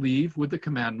about to leave with the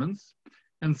commandments,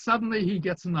 and suddenly he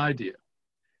gets an idea.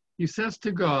 He says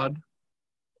to God,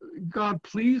 God,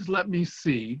 please let me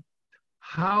see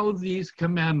how these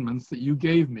commandments that you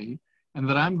gave me and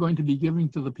that I'm going to be giving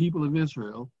to the people of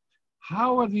Israel,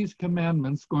 how are these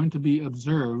commandments going to be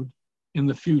observed in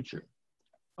the future?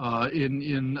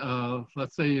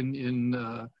 Let's say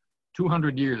in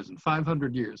 200 years, in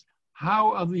 500 years,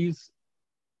 how are these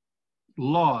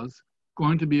laws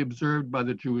going to be observed by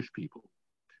the Jewish people?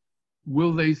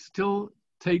 Will they still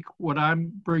take what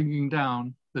I'm bringing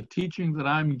down, the teaching that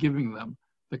I'm giving them,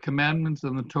 the commandments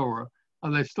and the Torah,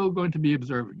 are they still going to be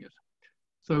observing it?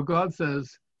 So God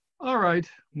says, all right,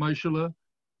 Moshe,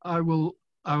 I will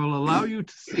allow you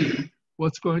to see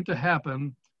what's going to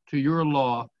happen to your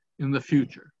law in the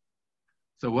future.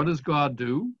 So what does God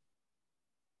do?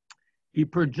 He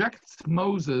projects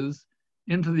Moses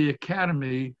into the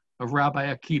academy of Rabbi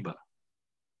Akiba.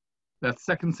 That's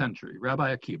 2nd century,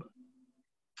 Rabbi Akiba.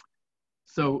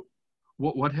 So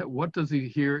what does he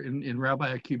hear in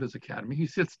Rabbi Akiva's academy? He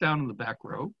sits down in the back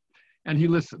row and he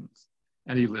listens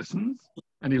and he listens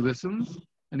and he listens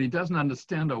and he doesn't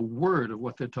understand a word of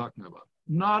what they're talking about.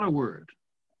 Not a word.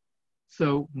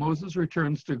 So Moses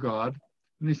returns to God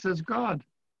and he says, God,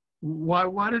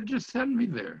 why did you send me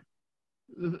there?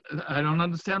 I don't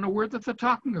understand a word that they're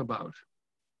talking about.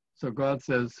 So God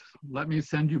says, let me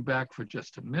send you back for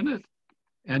just a minute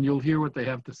and you'll hear what they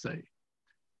have to say.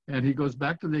 And he goes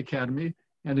back to the academy,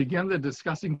 and again, they're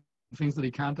discussing things that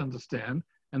he can't understand.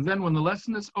 And then when the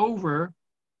lesson is over,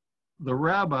 the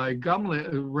Rabbi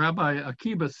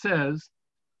Akiva says,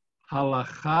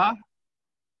 Halacha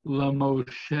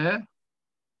LaMoshe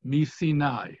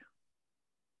MiSinai.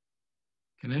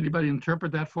 Can anybody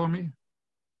interpret that for me?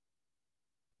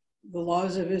 The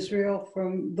laws of Israel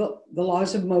from the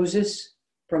laws of Moses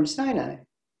from Sinai.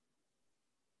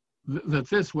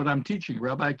 What I'm teaching,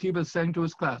 Rabbi Akiva is saying to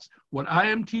his class, what I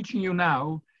am teaching you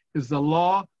now is the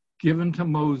law given to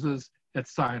Moses at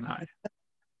Sinai.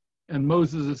 And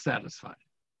Moses is satisfied.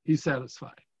 He's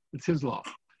satisfied. It's his law.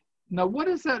 Now, what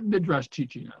is that midrash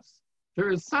teaching us?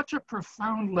 There is such a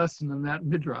profound lesson in that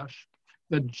midrash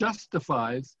that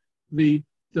justifies the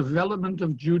development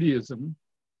of Judaism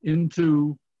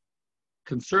into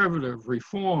conservative,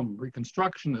 reform,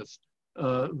 reconstructionist,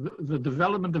 the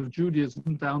development of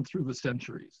Judaism down through the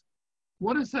centuries.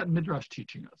 What is that midrash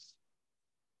teaching us?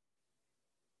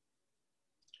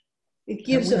 It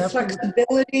gives a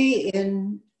flexibility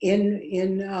in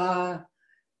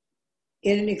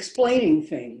explaining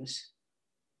things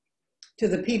to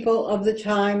the people of the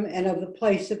time and of the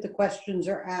place that the questions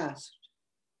are asked.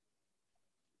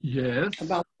 Yes.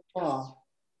 About the law.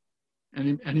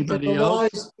 Anybody the law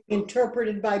else? Is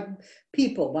interpreted by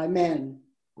people, by men.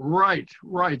 Right.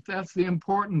 That's the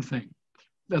important thing.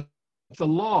 That the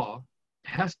law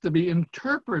has to be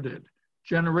interpreted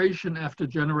generation after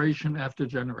generation after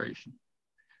generation.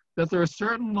 That there are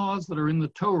certain laws that are in the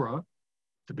Torah,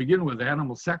 to begin with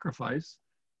animal sacrifice,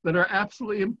 that are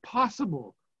absolutely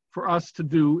impossible for us to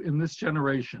do in this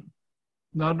generation.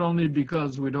 Not only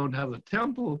because we don't have a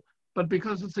temple, but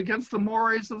because it's against the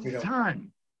mores of the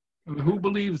time. I mean, who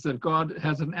believes that God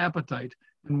has an appetite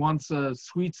and wants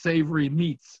sweet, savory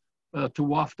meats to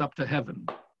waft up to heaven?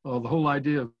 The whole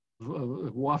idea of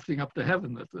wafting up to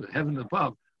heaven, that the heaven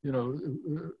above,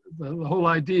 the whole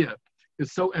idea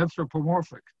is so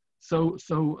anthropomorphic, so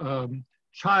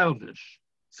childish.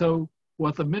 So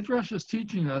what the Midrash is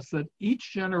teaching us, that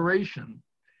each generation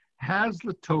has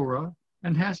the Torah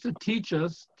and has to teach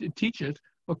it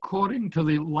according to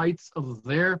the lights of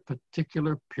their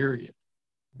particular period.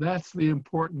 That's the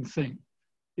important thing.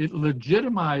 It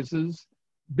legitimizes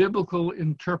biblical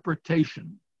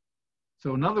interpretation.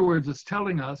 So in other words, it's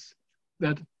telling us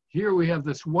that here we have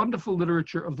this wonderful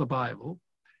literature of the Bible,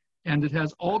 and it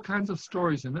has all kinds of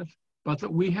stories in it, but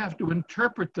that we have to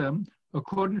interpret them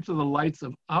according to the lights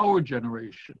of our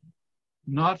generation,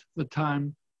 not the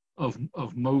time of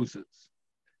Moses.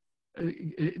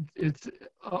 It's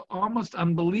almost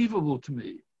unbelievable to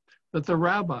me that the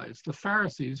rabbis, the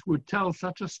Pharisees, would tell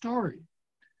such a story.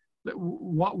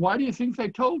 Why do you think they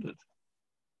told it?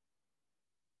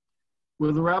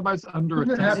 Were the rabbis under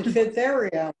attack? Does it fit their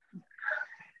reality?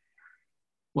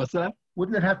 What's that?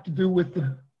 Wouldn't it have to do with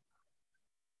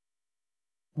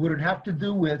would it have to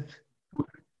do with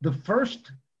the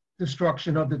first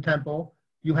destruction of the temple?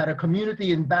 You had a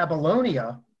community in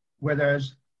Babylonia where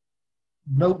there's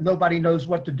nobody knows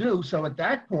what to do. So at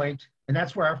that point, and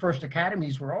that's where our first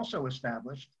academies were also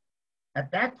established,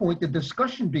 at that point, the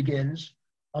discussion begins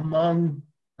among,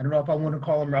 I don't know if I want to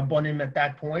call them Rabbonim at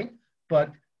that point,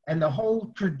 and the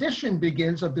whole tradition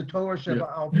begins of the Torah Sheba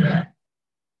Al Peh,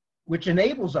 which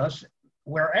enables us,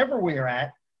 wherever we're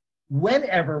at,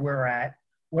 whenever we're at,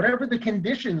 whatever the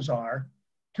conditions are,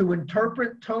 to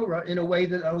interpret Torah in a way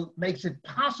that makes it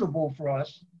possible for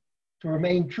us to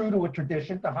remain true to a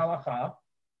tradition, to halakha,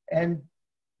 and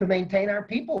to maintain our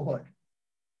peoplehood.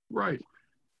 Right.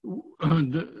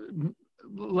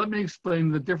 Let me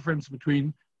explain the difference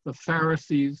between the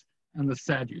Pharisees and the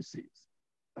Sadducees,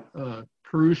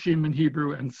 Perushim in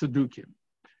Hebrew and Sadukim.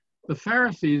 The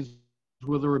Pharisees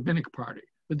were the rabbinic party,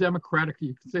 the Democratic,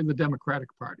 you could say the Democratic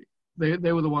Party.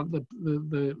 They were the one,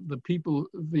 the people,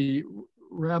 the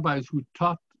rabbis who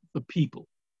taught the people.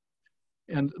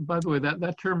 And by the way,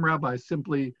 that term rabbi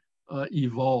simply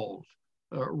evolved.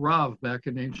 Rav back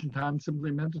in ancient times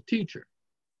simply meant a teacher.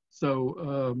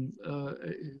 So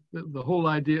the whole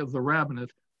idea of the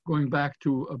rabbinate going back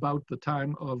to about the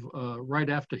time of right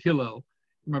after Hillel.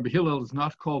 Remember, Hillel is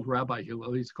not called Rabbi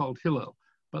Hillel, he's called Hillel.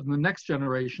 But in the next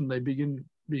generation, they begin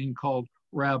being called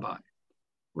rabbi.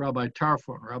 Rabbi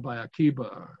Tarfon, Rabbi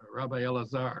Akiba, Rabbi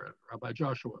Elazar, Rabbi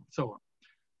Joshua, and so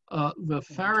on. The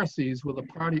Pharisees were the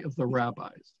party of the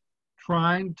rabbis,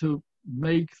 trying to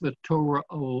make the Torah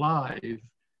alive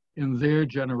in their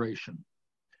generation.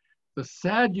 The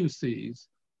Sadducees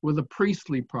were the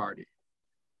priestly party.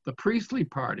 The priestly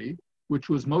party, which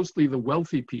was mostly the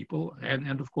wealthy people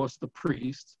and of course the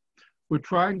priests, were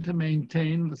trying to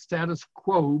maintain the status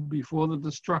quo before the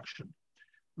destruction.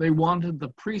 They wanted the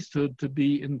priesthood to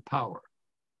be in power.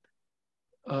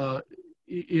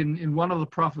 In one of the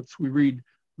prophets, we read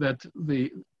that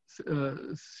the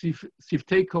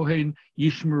Siftei Kohen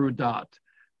Yishmeru Dat,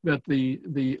 that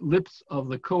the lips of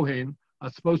the Kohen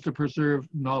are supposed to preserve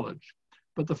knowledge.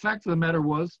 But the fact of the matter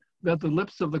was that the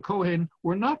lips of the Kohen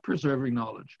were not preserving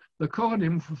knowledge. The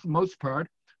Kohanim, for the most part,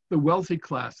 the wealthy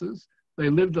classes, they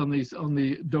lived on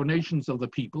the donations of the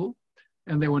people,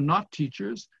 and they were not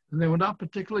teachers, and they were not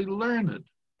particularly learned,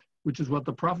 which is what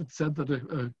the prophet said that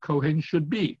a Kohen should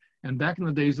be. And back in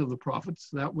the days of the prophets,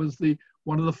 that was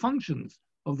one of the functions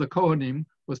of the Kohanim,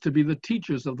 was to be the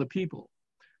teachers of the people.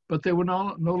 But they were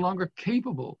no longer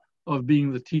capable of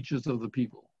being the teachers of the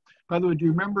people. By the way, do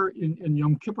you remember in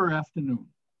Yom Kippur afternoon,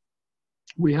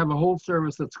 we have a whole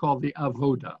service that's called the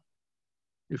Avoda.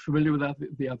 You're familiar with that,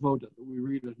 the Avoda that we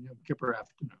read on Yom Kippur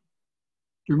afternoon.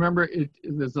 Do you remember,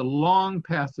 there's a long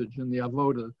passage in the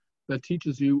Avoda that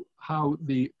teaches you how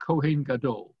the Kohen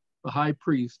Gadol, the high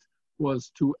priest,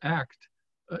 was to act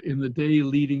in the day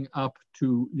leading up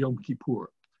to Yom Kippur,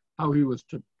 how he was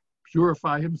to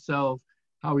purify himself,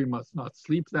 how he must not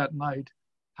sleep that night,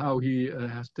 how he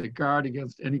has to guard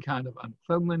against any kind of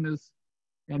uncleanliness,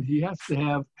 and he has to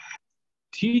have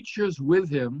teachers with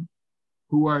him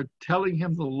who are telling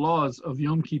him the laws of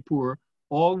Yom Kippur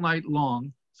all night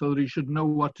long so that he should know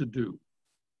what to do.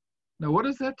 Now, what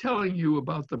is that telling you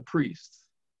about the priests,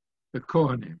 the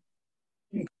Kohanim?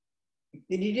 That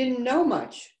he didn't know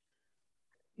much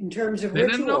in terms of ritual.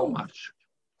 They didn't know much.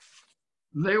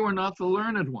 They were not the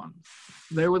learned ones.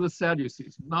 They were the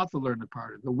Sadducees, not the learned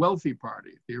party, the wealthy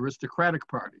party, the aristocratic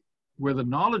party. Where the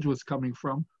knowledge was coming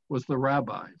from was the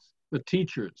rabbis, the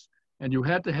teachers. And you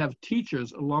had to have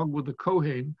teachers along with the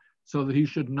Kohen so that he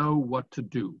should know what to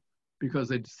do, because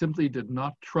they simply did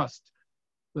not trust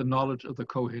the knowledge of the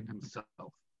Kohen himself.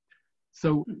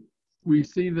 So we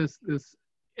see this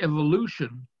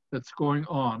evolution that's going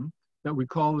on that we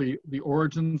call the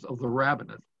origins of the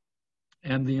rabbinate.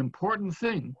 And the important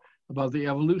thing about the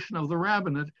evolution of the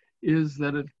rabbinate is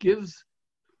that it gives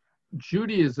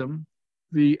Judaism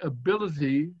the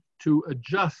ability to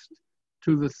adjust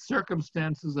to the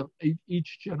circumstances of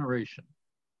each generation.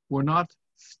 We're not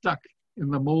stuck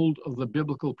in the mold of the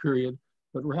biblical period,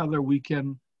 but rather we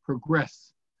can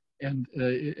progress and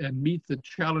meet the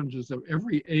challenges of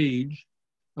every age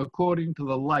according to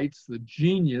the lights, the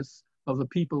genius of the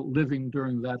people living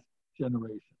during that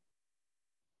generation.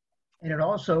 And it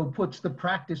also puts the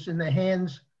practice in the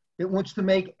hands, it wants to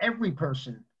make every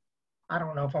person, I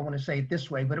don't know if I want to say it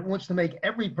this way, but it wants to make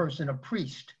every person a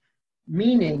priest,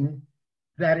 meaning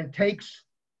that it takes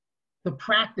the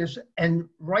practice and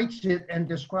writes it and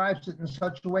describes it in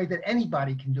such a way that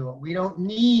anybody can do it. We don't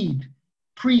need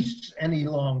priests any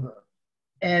longer.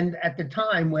 And at the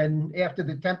time when, after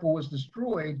the temple was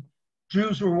destroyed,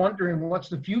 Jews were wondering what's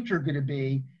the future going to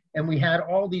be, and we had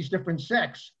all these different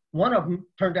sects. One of them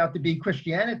turned out to be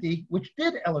Christianity, which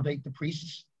did elevate the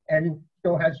priests and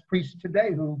still has priests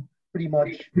today who pretty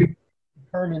much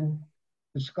determine,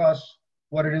 discuss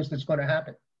what it is that's going to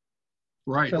happen.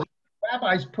 Right. So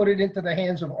rabbis put it into the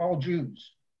hands of all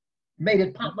Jews. Made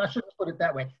it, I shouldn't put it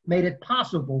that way, made it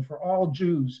possible for all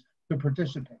Jews to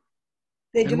participate.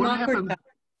 They democratized.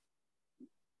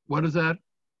 What is that?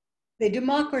 They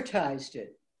democratized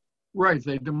it. Right,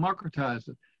 they democratized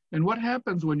it. And what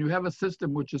happens when you have a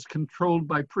system which is controlled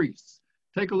by priests?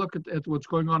 Take a look at what's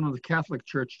going on in the Catholic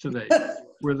Church today,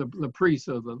 where the priests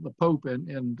or the Pope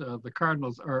and the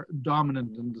cardinals are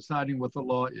dominant in deciding what the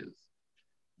law is.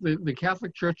 The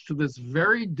Catholic Church to this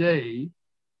very day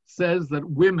says that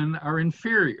women are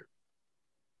inferior.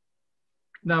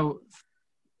 Now,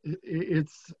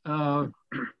 it's,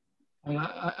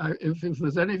 if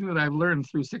there's anything that I've learned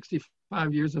through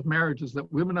 65 years of marriage is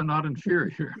that women are not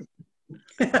inferior.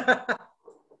 But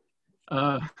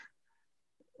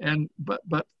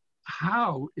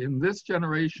how in this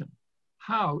generation,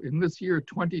 how in this year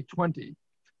 2020,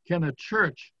 can a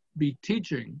church be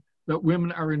teaching that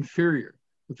women are inferior,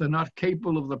 that they're not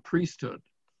capable of the priesthood,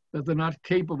 that they're not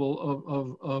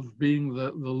capable of being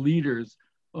the leaders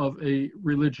of a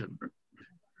religion?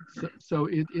 So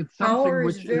it's something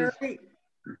which is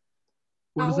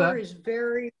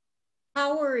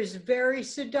power is very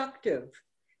seductive.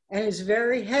 and is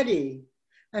very heady,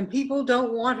 and people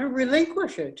don't want to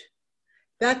relinquish it.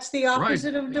 That's the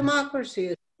opposite of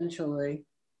democracy, essentially.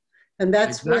 And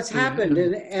that's what's happened.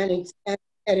 And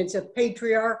it's a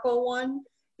patriarchal one.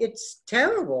 It's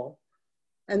terrible.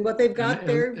 And what they've got,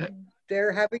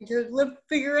 they're having to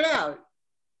figure it out.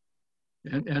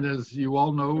 And as you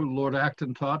all know, Lord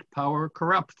Acton taught, power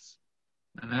corrupts.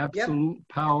 And absolute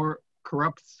power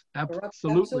corrupts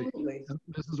absolutely.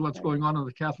 This is what's going on in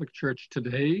the Catholic Church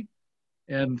today.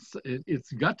 And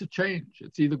it's got to change.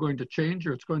 It's either going to change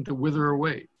or it's going to wither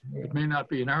away. It may not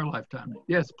be in our lifetime.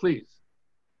 Yes, please.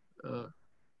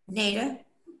 Nada?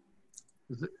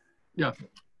 Is it? Yeah.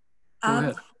 Go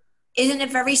ahead. Isn't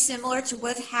it very similar to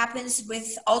what happens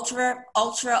with ultra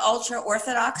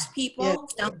Orthodox people?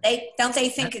 Yeah. Don't they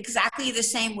think exactly the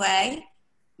same way?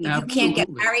 Absolutely. You can't get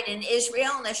married in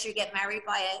Israel unless you get married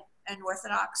by an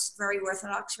Orthodox, very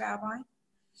Orthodox rabbi.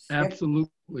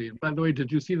 Absolutely. And by the way,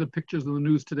 did you see the pictures in the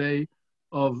news today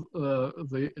of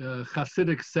the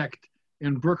Hasidic sect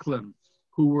in Brooklyn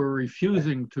who were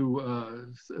refusing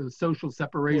to social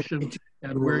separation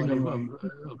and wearing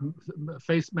of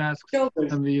face masks,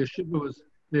 and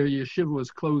their yeshiva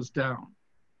was closed down?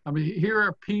 I mean, here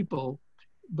are people,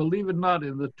 believe it or not,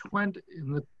 in the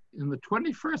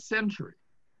 21st century,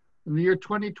 in the year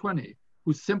 2020,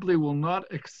 who simply will not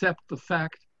accept the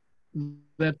fact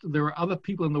that there are other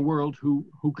people in the world who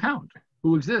count,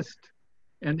 who exist,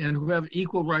 and who have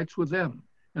equal rights with them.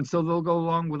 And so they'll go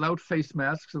along without face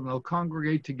masks and they'll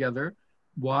congregate together.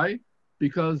 Why?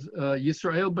 Because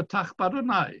Yisrael b'tach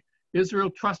b'Adonai, Israel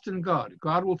trust in God.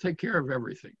 God will take care of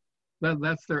everything.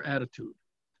 That's their attitude.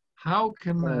 How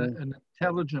can an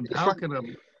intelligent, how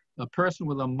can a person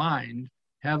with a mind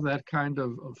have that kind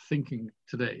of thinking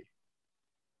today?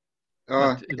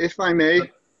 If I may.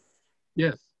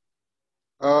 Yes.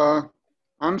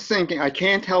 I'm thinking, I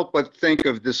can't help but think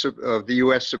of this, of the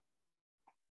U.S.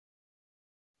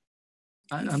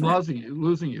 I'm losing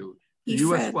you. The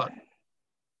U.S. what?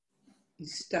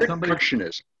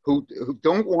 Constructionists who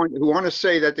want to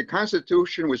say that the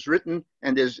Constitution was written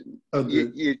and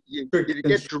you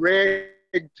get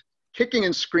dragged kicking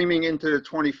and screaming into the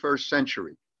 21st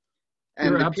century.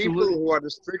 And the people who are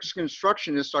the strict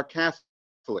constructionists are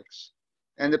Catholics.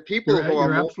 And the people who are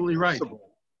more absolutely right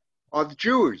are the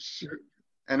Jews.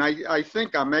 And I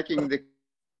think I'm making the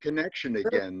connection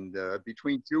again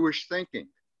between Jewish thinking.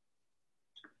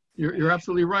 You're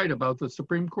absolutely right about the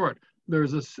Supreme Court.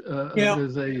 There's a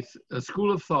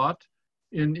school of thought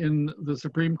in the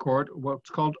Supreme Court, what's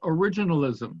called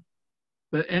originalism,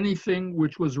 that anything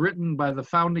which was written by the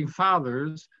founding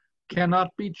fathers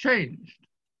cannot be changed.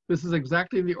 This is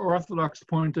exactly the Orthodox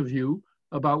point of view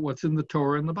about what's in the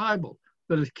Torah and the Bible,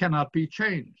 that it cannot be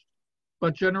changed.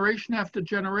 But generation after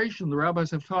generation, the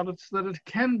rabbis have taught us that it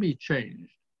can be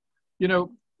changed. You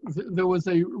know, there was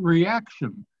a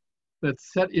reaction that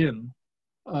set in,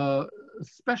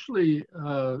 especially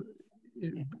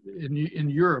in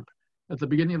Europe at the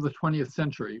beginning of the 20th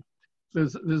century. There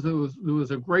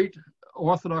was a great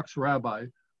Orthodox rabbi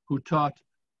who taught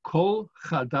Kol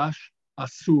Chadash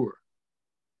Asur.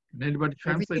 Can anybody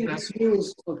translate that? Everything that's new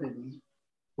is forbidden.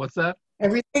 What's that?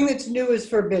 Everything that's new is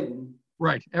forbidden.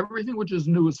 Right. Everything which is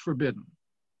new is forbidden.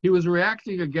 He was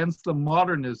reacting against the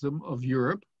modernism of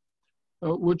Europe,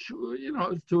 which, you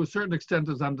know, to a certain extent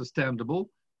is understandable.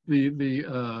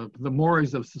 The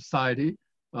mores of society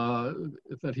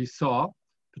that he saw,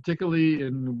 particularly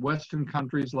in Western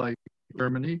countries like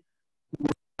Germany,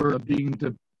 were being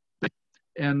debated.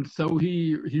 And so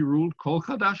he ruled Kol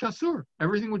Chadash Asur,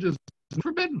 everything which is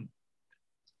forbidden.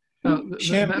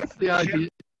 That's the idea.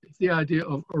 It's the idea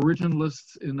of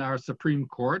originalists in our Supreme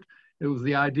Court. It was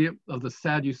the idea of the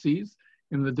Sadducees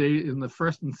in the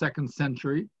 1st and 2nd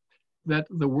century, that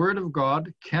the word of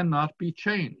God cannot be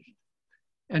changed.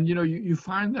 And you know, you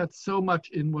find that so much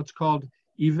in what's called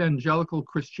evangelical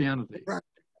Christianity. Right.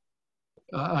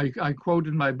 I quote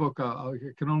in my book, I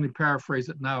can only paraphrase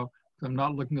it now because I'm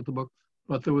not looking at the book,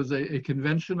 but there was a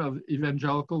convention of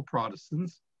evangelical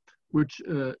Protestants which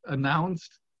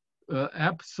announced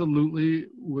absolutely,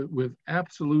 with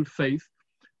absolute faith,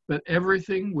 that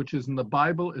everything which is in the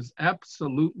Bible is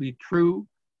absolutely true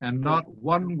and not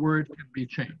one word can be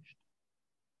changed.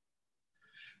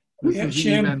 This is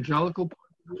the evangelical.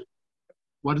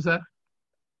 What is that?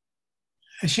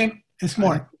 Shim, it's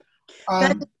more.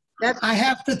 I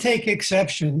have to take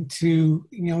exception to,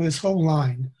 you know, this whole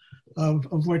line of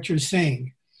what you're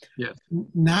saying. Yes.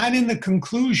 Not in the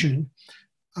conclusion,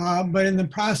 but in the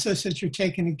process that you're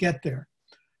taking to get there.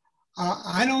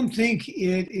 I don't think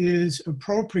it is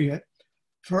appropriate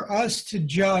for us to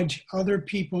judge other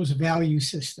people's value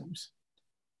systems.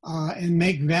 and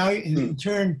make value, and in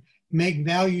turn, make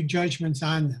value judgments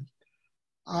on them.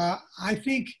 I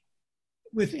think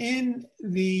within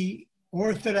the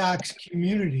Orthodox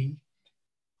community,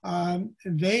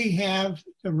 they have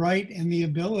the right and the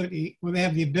ability, well, they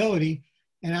have the ability,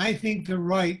 and I think the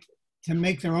right to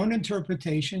make their own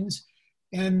interpretations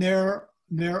and their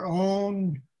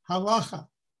own halacha.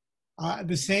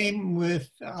 The same with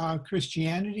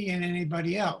Christianity and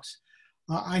anybody else.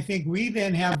 I think we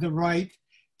then have the right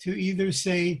to either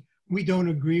say, we don't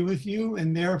agree with you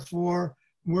and therefore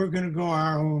we're going to go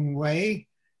our own way,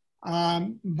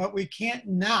 but we can't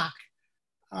knock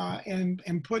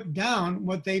and put down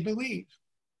what they believe.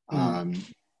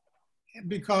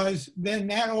 Because then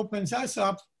that opens us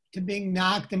up to being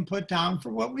knocked and put down for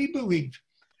what we believe.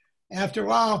 After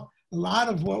all, a lot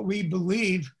of what we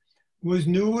believe was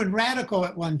new and radical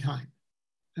at one time.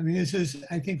 I mean, this is,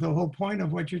 I think, the whole point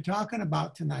of what you're talking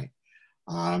about tonight.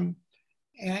 And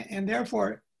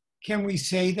therefore, can we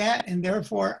say that? And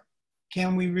therefore,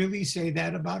 can we really say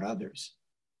that about others?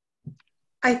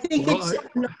 I think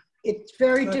it's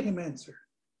very difficult.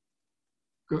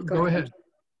 Go ahead.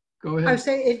 Go ahead. I would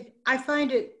say I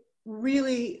find it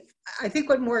really, I think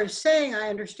what Moore is saying, I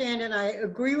understand, and I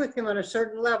agree with him on a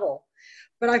certain level.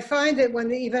 But I find that when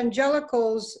the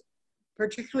evangelicals,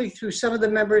 particularly through some of the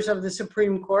members of the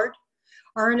Supreme Court,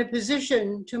 are in a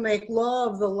position to make law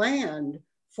of the land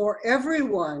for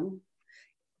everyone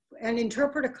and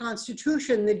interpret a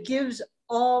constitution that gives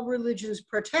all religions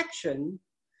protection,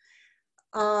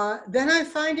 then I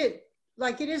find it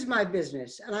like it is my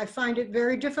business, and I find it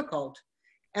very difficult.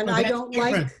 And I don't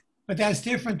like. But that's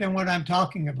different than what I'm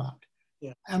talking about.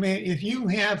 Yeah. I mean, if you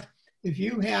have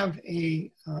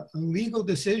a legal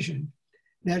decision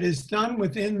that is done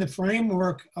within the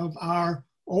framework of our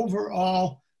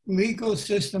overall legal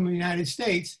system in the United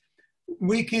States,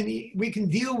 we can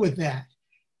deal with that.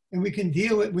 And we can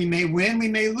deal with, we may win, we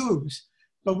may lose,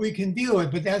 but we can deal with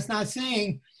it. But that's not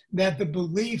saying that the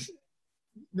belief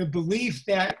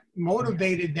that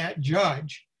motivated that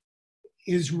judge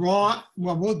is wrong.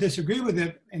 Well, we'll disagree with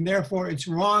it, and therefore it's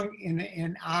wrong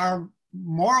in our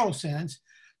moral sense,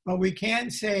 but we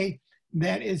can't say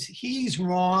that he's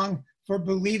wrong for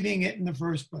believing it in the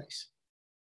first place.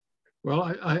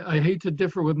 Well, I hate to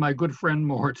differ with my good friend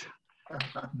Mort,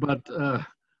 but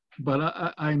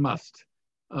I must.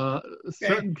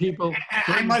 Certain people.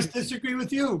 I must disagree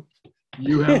with you.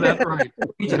 You have that right.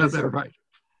 You have that right.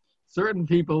 Certain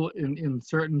people in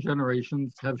certain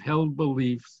generations have held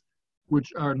beliefs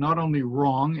which are not only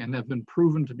wrong and have been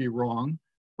proven to be wrong,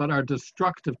 but are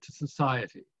destructive to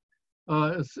society.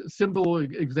 A simple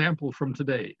example from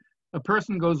today. A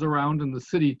person goes around in the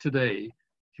city today,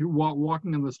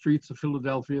 walking in the streets of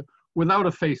Philadelphia without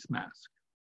a face mask.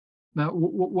 Now,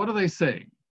 what are they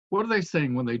saying? What are they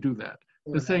saying when they do that?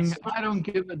 They're saying, I don't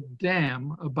give a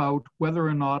damn about whether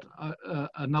or not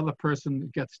another person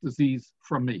gets disease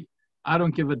from me. I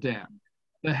don't give a damn.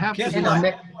 They have to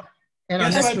be. And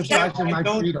I'm exercising my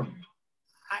freedom.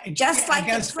 Guess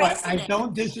what? I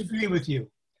don't disagree with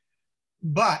you.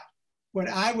 But what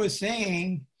I was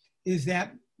saying is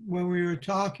that when we were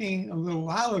talking a little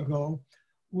while ago,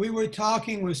 we were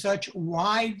talking with such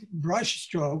wide brush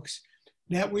strokes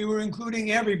that we were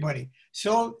including everybody.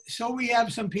 So we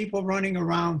have some people running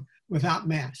around without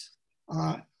masks.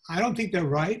 I don't think they're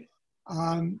right.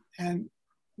 And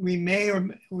we may, or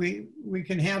we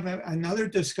can have another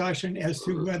discussion as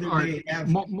to whether they have.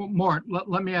 Mort,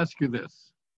 let me ask you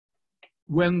this.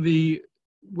 When the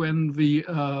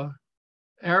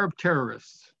Arab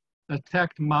terrorists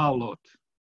attacked Ma'alot,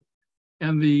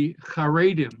 and the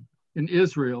Haredim in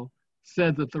Israel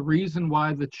said that the reason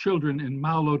why the children in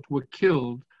Ma'alot were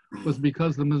killed was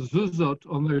because the mezuzot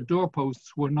on their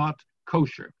doorposts were not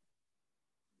kosher.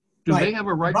 Do they have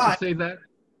a right to say that?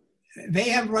 They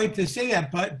have a right to say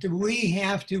that, but do we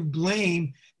have to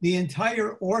blame the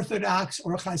entire Orthodox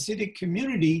or Hasidic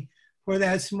community for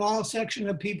that small section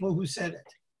of people who said it?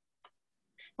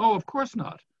 Oh, of course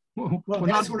not. Well,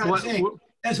 that's what I'm saying.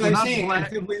 That's what I'm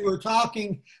saying. We were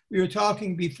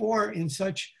talking before in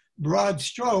such broad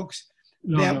strokks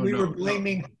that we were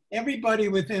blaming everybody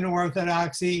within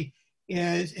Orthodoxy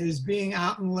as being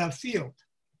out in left field.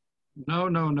 No,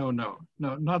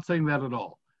 not saying that at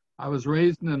all. I was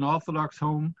raised in an Orthodox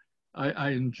home. I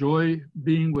enjoy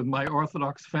being with my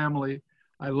Orthodox family.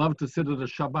 I love to sit at a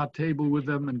Shabbat table with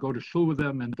them and go to shul with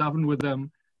them and daven with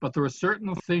them. But there are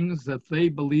certain things that they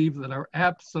believe that are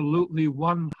absolutely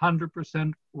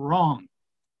 100% wrong.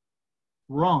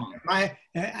 Wrong.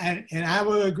 And I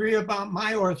will agree about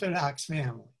my Orthodox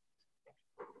family.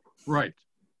 Right.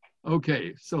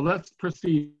 Okay, so let's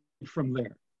proceed from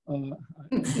there.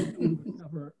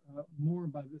 cover more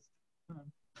by this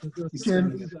time. There are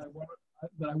some things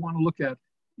that I want to look at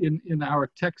in our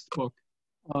textbook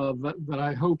that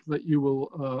I hope that you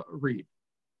will read.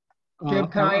 Jim,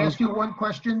 can I ask you one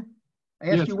question? I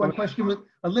asked you one question with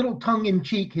a little tongue in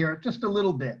cheek here, just a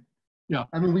little bit. Yeah.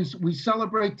 I mean, we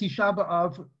celebrate Tisha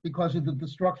B'Av because of the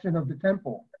destruction of the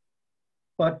temple,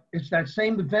 but it's that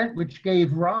same event which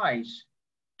gave rise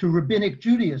to rabbinic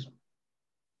Judaism.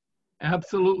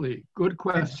 Absolutely, good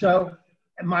question. And so,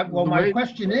 my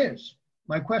question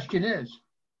is,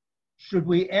 should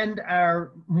we end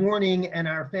our mourning and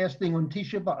our fasting on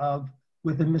Tisha B'Av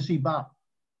with a misibah?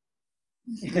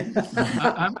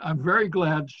 I'm very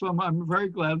glad, Shlomo, I'm very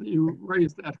glad that you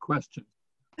raised that question,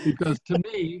 because to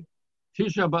me,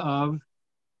 Tisha B'Av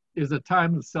is a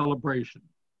time of celebration,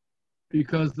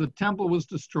 because the temple was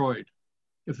destroyed.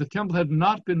 If the temple had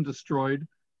not been destroyed,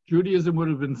 Judaism would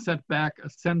have been set back a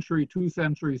century, 2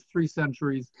 centuries, 3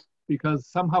 centuries, because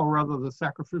somehow or other the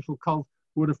sacrificial cult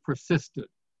would have persisted.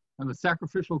 And the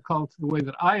sacrificial cult, the way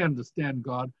that I understand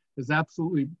God, is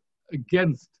absolutely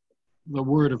against the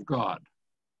word of God.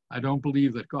 I don't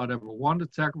believe that God ever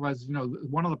wanted sacrifices. You know,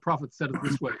 one of the prophets said it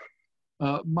this way,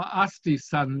 Ma'asti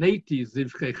saneti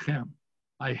zivchechem.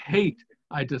 I hate,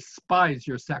 I despise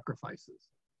your sacrifices.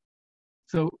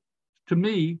 So to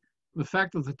me, the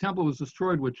fact that the temple was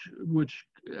destroyed, which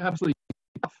absolutely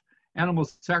animal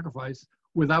sacrifice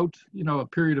without, you know, a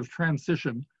period of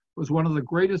transition, was one of the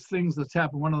greatest things that's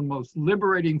happened, one of the most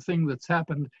liberating things that's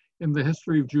happened in the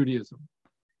history of Judaism.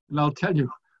 And I'll tell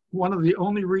you, one of the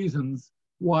only reasons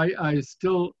why I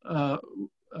still, I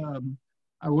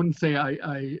wouldn't say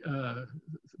I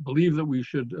believe that we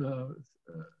should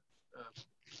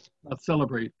not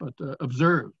celebrate, but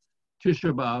observe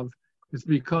Tisha B'Av is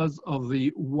because of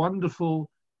the wonderful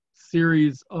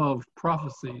series of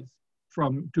prophecies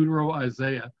from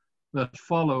Deutero-Isaiah that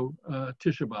follow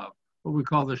Tisha B'Av, what we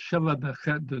call the Sheva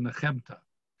de Nechemta.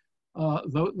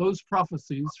 Those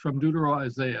prophecies from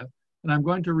Deutero-Isaiah, and I'm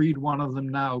going to read one of them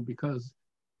now because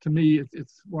to me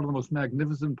it's one of the most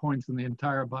magnificent points in the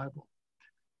entire Bible.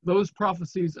 Those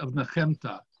prophecies of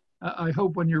Nechemta, I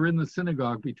hope when you're in the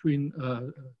synagogue between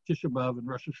Tisha B'Av and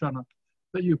Rosh Hashanah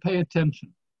that you pay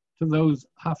attention to those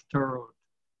haftarot.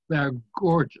 They're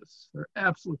gorgeous. They're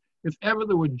absolute. If ever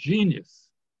there were genius,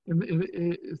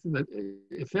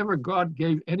 if ever God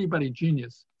gave anybody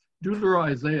genius,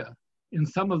 Deutero-Isaiah in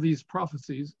some of these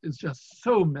prophecies is just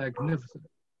so magnificent.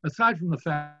 Aside from the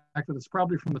fact that it's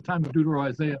probably from the time of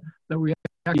Deutero-Isaiah that we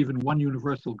have even one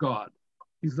universal God.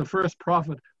 He's the first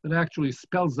prophet that actually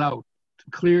spells out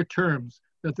in clear terms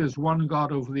that there's one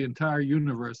God over the entire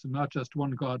universe and not just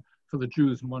one God for the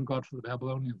Jews and one God for the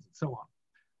Babylonians and so on.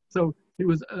 So he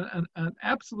was an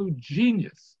absolute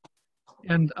genius.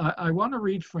 And I want to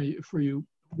read for you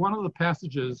one of the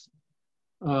passages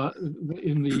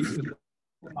in the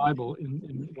Bible,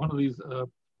 in one of these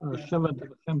Sheva de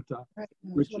Nechemta,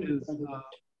 which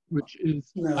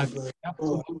is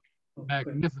absolutely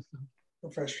magnificent.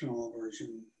 Professional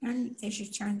version. And they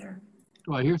should turn their.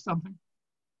 Do I hear something?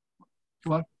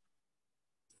 What?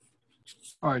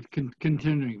 All right,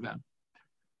 continuing then.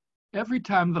 Every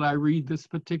time that I read this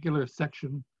particular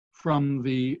section from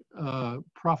the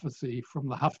prophecy, from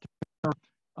the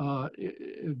Haftarah,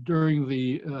 during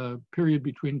the period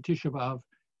between Tisha B'Av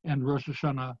and Rosh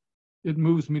Hashanah, it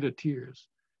moves me to tears.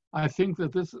 I think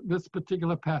that this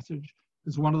particular passage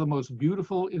is one of the most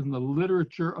beautiful in the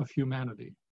literature of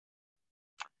humanity.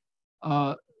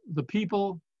 The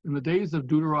people in the days of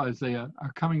Deutero-Isaiah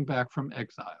are coming back from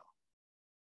exile.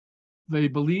 They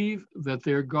believe that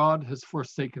their God has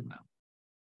forsaken them.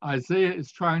 Isaiah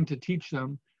is trying to teach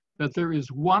them that there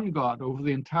is one God over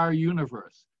the entire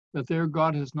universe, that their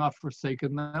God has not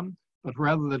forsaken them, but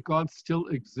rather that God still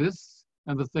exists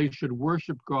and that they should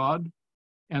worship God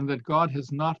and that God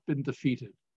has not been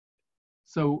defeated.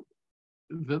 So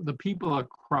the people are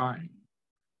crying.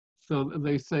 So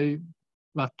they say,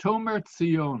 Vatomer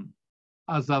Tzion,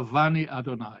 Azavani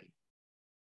Adonai.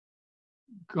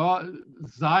 God,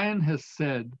 Zion has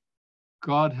said,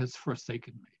 God has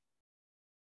forsaken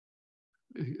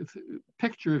me.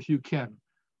 Picture, if you can,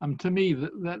 to me,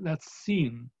 that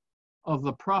scene of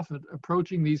the prophet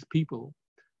approaching these people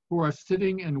who are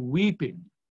sitting and weeping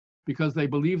because they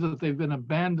believe that they've been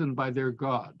abandoned by their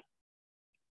God.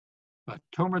 But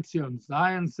Tomer Tzion,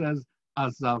 Zion says,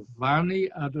 Azavani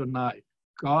Adonai,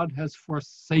 God has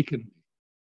forsaken me.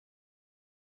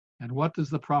 And what does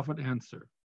the prophet answer?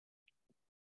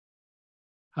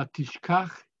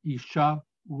 Hatishkach isha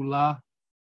ula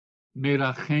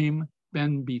merachem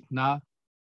ben bitna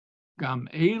gam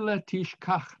eila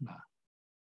tishkachna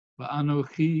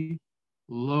va'anochi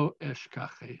lo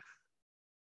eshkachech.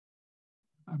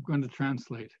 I'm going to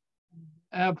translate.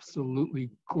 Absolutely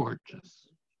gorgeous.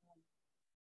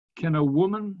 Can a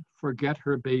woman forget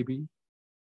her baby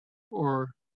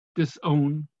or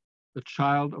disown the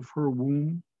child of her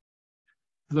womb?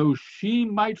 Though she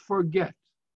might forget,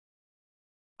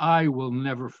 I will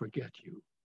never forget you.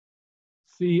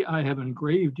 See, I have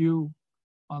engraved you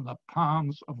on the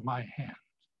palms of my hand.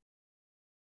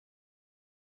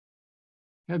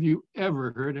 Have you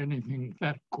ever heard anything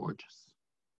that gorgeous?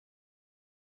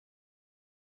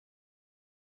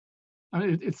 I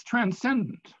mean, it's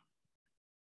transcendent.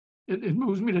 It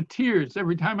moves me to tears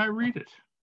every time I read it.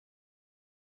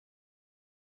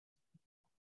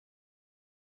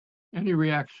 Any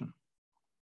reaction?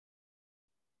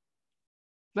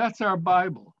 That's our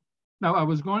Bible. Now, I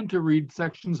was going to read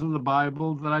sections of the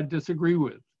Bible that I disagree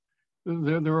with.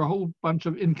 There are a whole bunch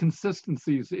of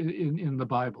inconsistencies in the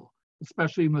Bible,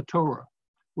 especially in the Torah,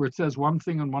 where it says one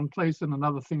thing in one place and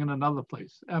another thing in another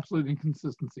place. Absolute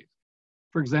inconsistencies.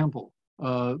 For example,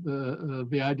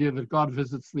 the idea that God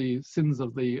visits the sins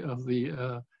of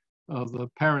the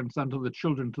parents unto the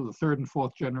children to the third and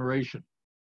fourth generation.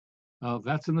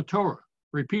 That's in the Torah,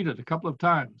 repeated a couple of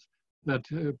times. That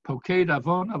poked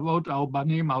avon avot al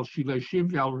banim al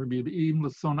shileshim v'al rebi'im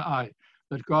l'sonai.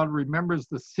 That God remembers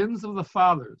the sins of the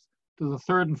fathers to the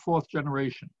third and fourth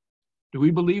generation. Do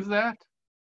we believe that?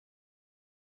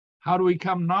 How do we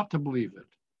come not to believe it?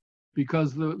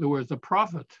 Because there was a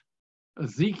prophet,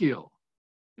 Ezekiel,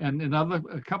 and in a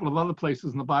couple of other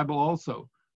places in the Bible also,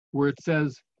 where it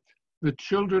says the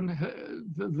children,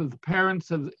 the parents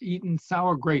have eaten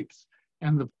sour grapes,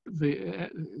 and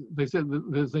they said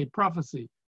there's a prophecy,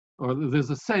 or there's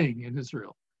a saying in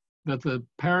Israel, that the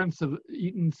parents have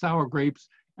eaten sour grapes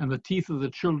and the teeth of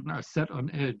the children are set on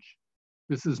edge.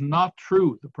 This is not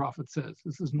true, the prophet says.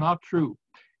 This is not true.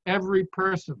 Every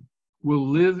person will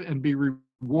live and be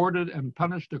rewarded and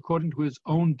punished according to his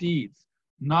own deeds,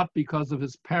 not because of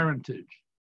his parentage.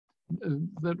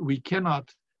 That we cannot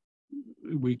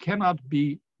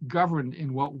be governed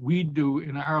in what we do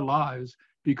in our lives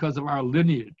because of our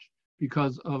lineage,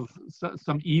 because of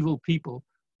some evil people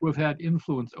who have had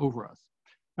influence over us.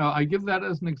 Now, I give that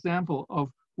as an example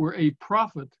of where a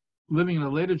prophet living in a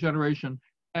later generation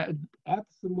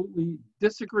absolutely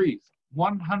disagrees,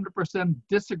 100%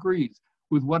 disagrees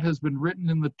with what has been written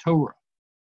in the Torah.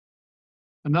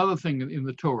 Another thing in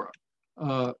the Torah,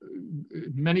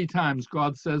 many times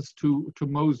God says to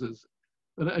Moses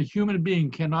that a human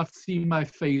being cannot see my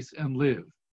face and live.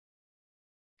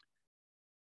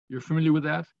 You're familiar with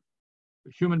that?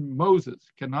 Moses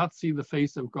cannot see the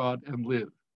face of God and live.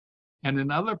 And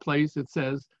in another place it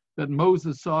says that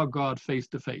Moses saw God face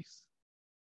to face.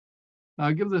 Now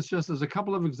I give this just as a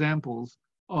couple of examples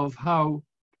of how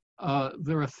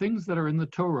there are things that are in the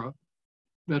Torah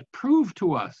that prove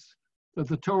to us that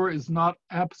the Torah is not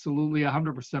absolutely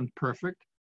 100% perfect,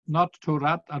 not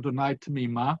Torat Adonai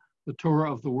Tamima, the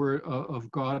Torah of the Word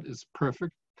of God is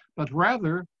perfect, but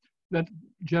rather that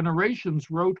generations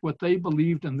wrote what they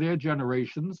believed in their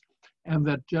generations, and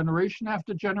that generation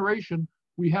after generation,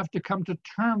 we have to come to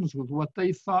terms with what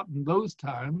they thought in those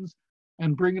times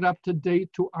and bring it up to date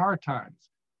to our times.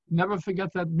 Never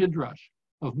forget that midrash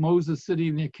of Moses sitting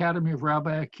in the academy of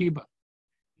Rabbi Akiba.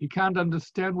 He can't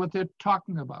understand what they're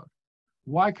talking about.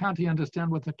 Why can't he understand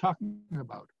what they're talking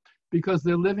about? Because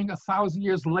they're living 1,000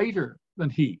 years later than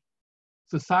he.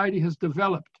 Society has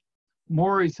developed.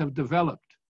 Mores have developed.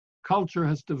 Culture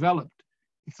has developed.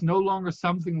 It's no longer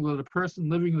something that a person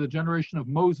living in the generation of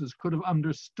Moses could have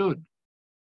understood.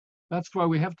 That's why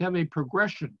we have to have a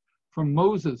progression from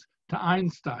Moses to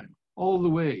Einstein, all the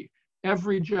way.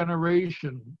 Every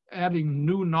generation adding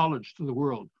new knowledge to the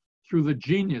world through the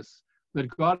genius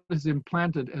that God has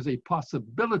implanted as a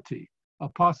possibility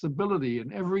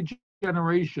in every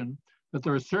generation, that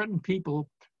there are certain people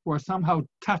who are somehow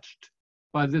touched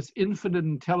by this infinite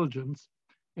intelligence.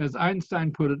 As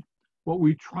Einstein put it, what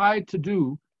we tried to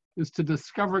do is to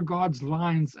discover God's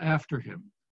lines after him.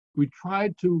 We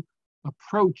tried to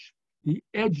approach the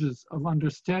edges of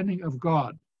understanding of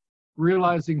God,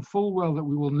 realizing full well that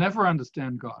we will never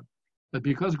understand God, that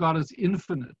because God is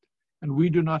infinite and we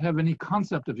do not have any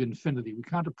concept of infinity, we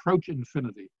can't approach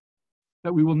infinity,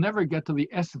 that we will never get to the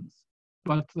essence,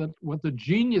 but that what the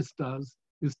genius does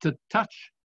is to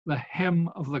touch the hem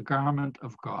of the garment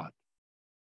of God.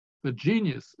 The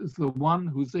genius is the one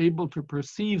who's able to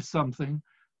perceive something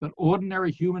that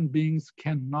ordinary human beings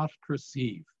cannot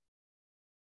perceive.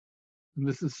 And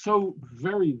this is so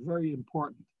very, very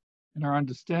important in our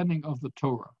understanding of the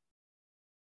Torah.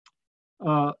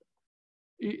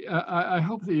 I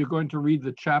hope that you're going to read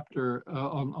the chapter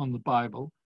on the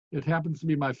Bible. It happens to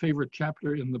be my favorite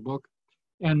chapter in the book.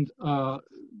 And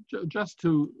just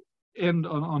to end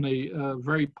on a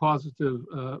very positive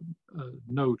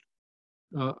note.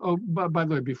 By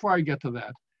the way, before I get to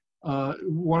that,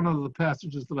 one of the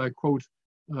passages that I quote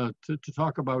to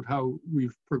talk about how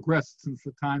we've progressed since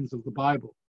the times of the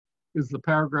Bible is the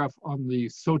paragraph on the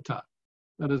sota,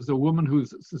 that is a woman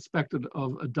who's suspected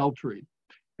of adultery,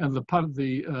 and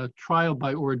the trial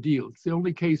by ordeal. It's the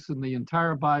only case in the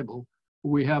entire Bible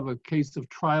where we have a case of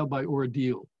trial by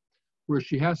ordeal, where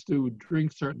she has to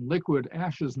drink certain liquid,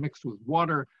 ashes mixed with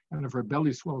water, and if her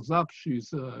belly swells up,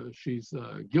 she's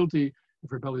guilty. If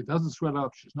her belly doesn't swell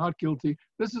up, she's not guilty.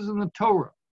 This is in the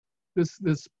Torah.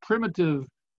 This primitive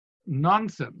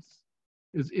nonsense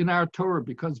is in our Torah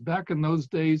because back in those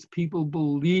days, people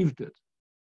believed it.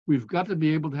 We've got to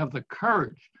be able to have the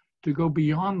courage to go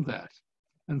beyond that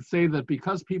and say that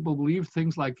because people believe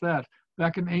things like that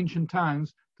back in ancient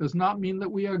times does not mean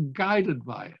that we are guided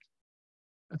by it.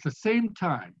 At the same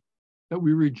time that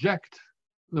we reject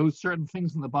those certain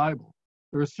things in the Bible,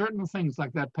 there are certain things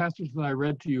like that passage that I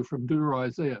read to you from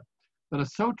Deuteronomy that are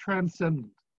so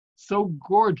transcendent, so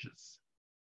gorgeous,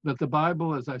 that the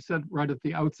Bible, as I said right at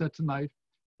the outset tonight,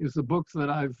 is a book that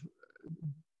I've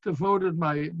devoted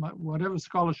my whatever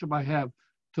scholarship I have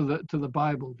to the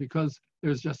Bible, because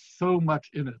there's just so much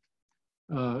in it.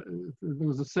 There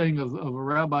was a saying of a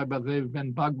rabbi by the name of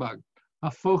Ben Bagbag,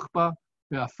 "Hafochba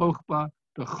ve'afochba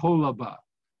decholaba."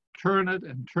 Turn it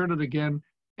and turn it again.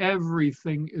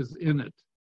 Everything is in it.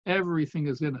 Everything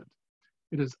is in it.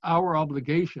 It is our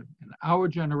obligation in our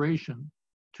generation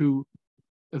to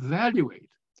evaluate,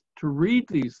 to read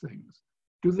these things.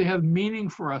 Do they have meaning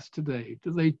for us today?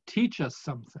 Do they teach us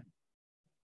something?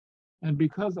 And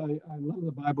because I love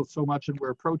the Bible so much, and we're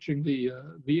approaching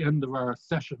the end of our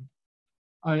session,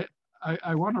 I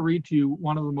want to read to you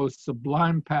one of the most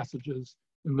sublime passages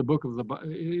in the book of the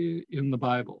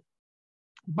Bible.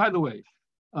 By the way,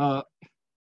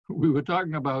 we were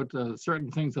talking about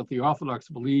certain things that the Orthodox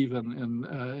believe and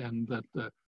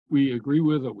that we agree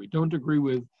with or we don't agree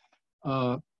with.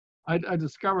 I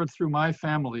discovered through my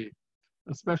family,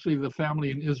 especially the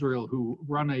family in Israel who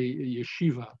run a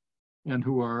yeshiva and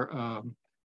who are,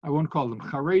 I won't call them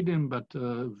Haredim, but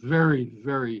very,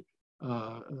 very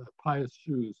pious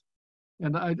Jews.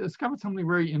 And I discovered something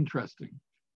very interesting,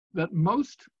 that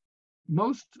most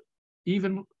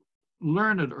even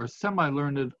learned or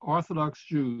semi-learned Orthodox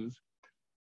Jews,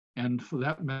 and for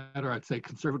that matter, I'd say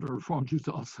conservative Reform Jews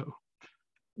also,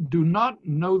 do not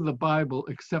know the Bible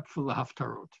except for the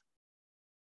Haftarot.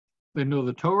 They know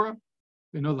the Torah,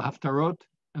 they know the Haftarot,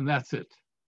 and that's it.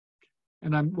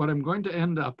 And what I'm going to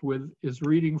end up with is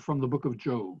reading from the book of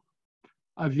Job.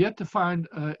 I've yet to find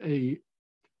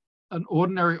an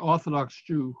ordinary Orthodox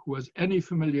Jew who has any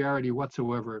familiarity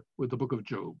whatsoever with the book of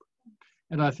Job.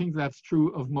 And I think that's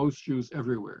true of most Jews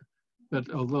everywhere, that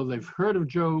although they've heard of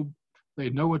Job, they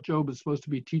know what Job is supposed to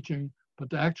be teaching, but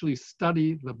to actually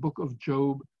study the book of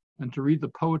Job and to read the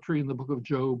poetry in the book of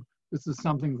Job, this is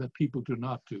something that people do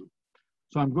not do.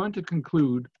 So I'm going to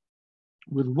conclude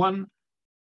with one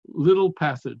little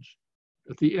passage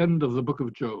at the end of the book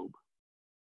of Job.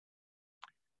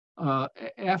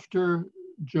 After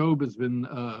Job has been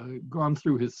gone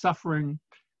through his suffering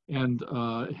and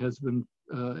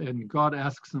and God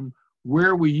asks him,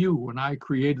 "Where were you when I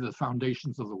created the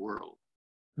foundations of the world?"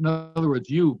 In other words,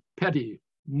 you petty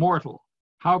mortal,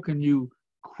 how can you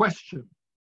question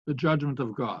the judgment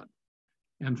of God?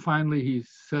 And finally he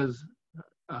says,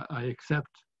 I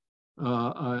accept,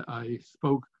 I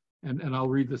spoke, and I'll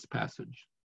read this passage.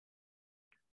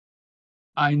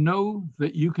 I know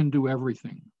that you can do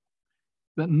everything,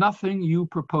 that nothing you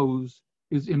propose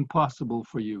is impossible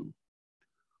for you.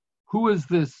 Who is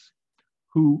this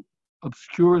who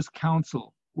obscures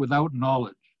counsel without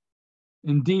knowledge?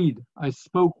 Indeed, I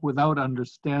spoke without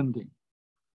understanding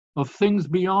of things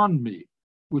beyond me,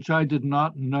 which I did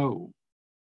not know.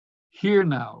 Hear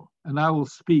now, and I will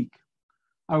speak.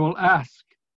 I will ask,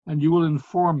 and you will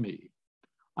inform me.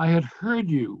 I had heard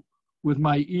you with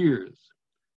my ears,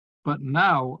 but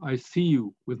now I see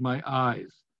you with my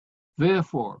eyes.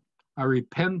 Therefore, I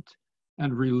repent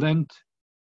and relent,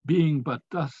 being but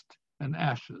dust and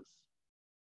ashes.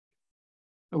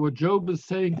 So what Job is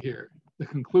saying here, the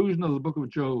conclusion of the book of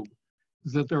Job,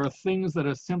 is that there are things that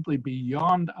are simply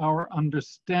beyond our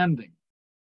understanding,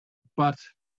 but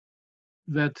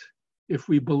that if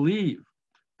we believe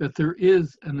that there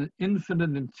is an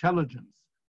infinite intelligence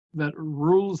that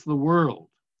rules the world,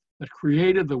 that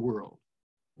created the world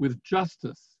with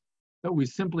justice, that we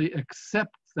simply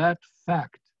accept that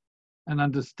fact and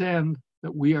understand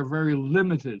that we are very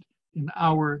limited in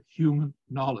our human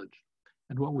knowledge.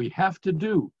 And what we have to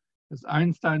do, as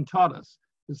Einstein taught us,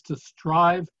 is to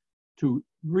strive to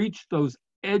reach those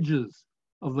edges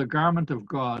of the garment of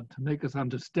God to make us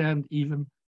understand even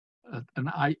an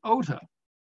iota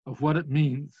of what it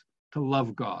means to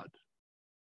love God.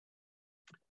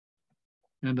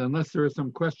 And unless there are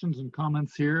some questions and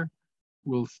comments here,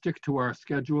 we'll stick to our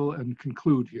schedule and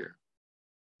conclude here.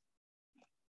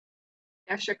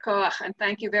 Yasher koach, and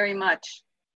thank you very much.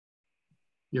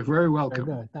 You're very welcome.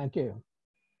 Very good. Thank you.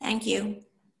 Thank you.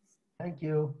 Thank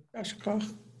you.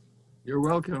 You're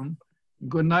welcome.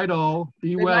 Good night, all.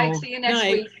 Be Good well. night. See you next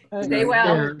Night. week. Stay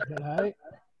well. Good night.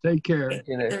 Take care.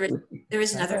 There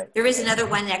is another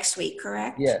one next week,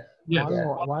 correct? Yes. Yes.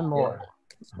 One more.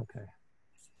 Okay.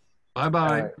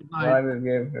 Bye-bye. Right. Good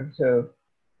night. Bye, so,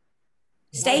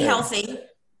 Stay okay. healthy.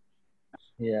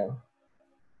 Yeah.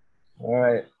 All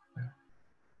right.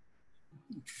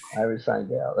 I was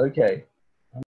signed out. Okay.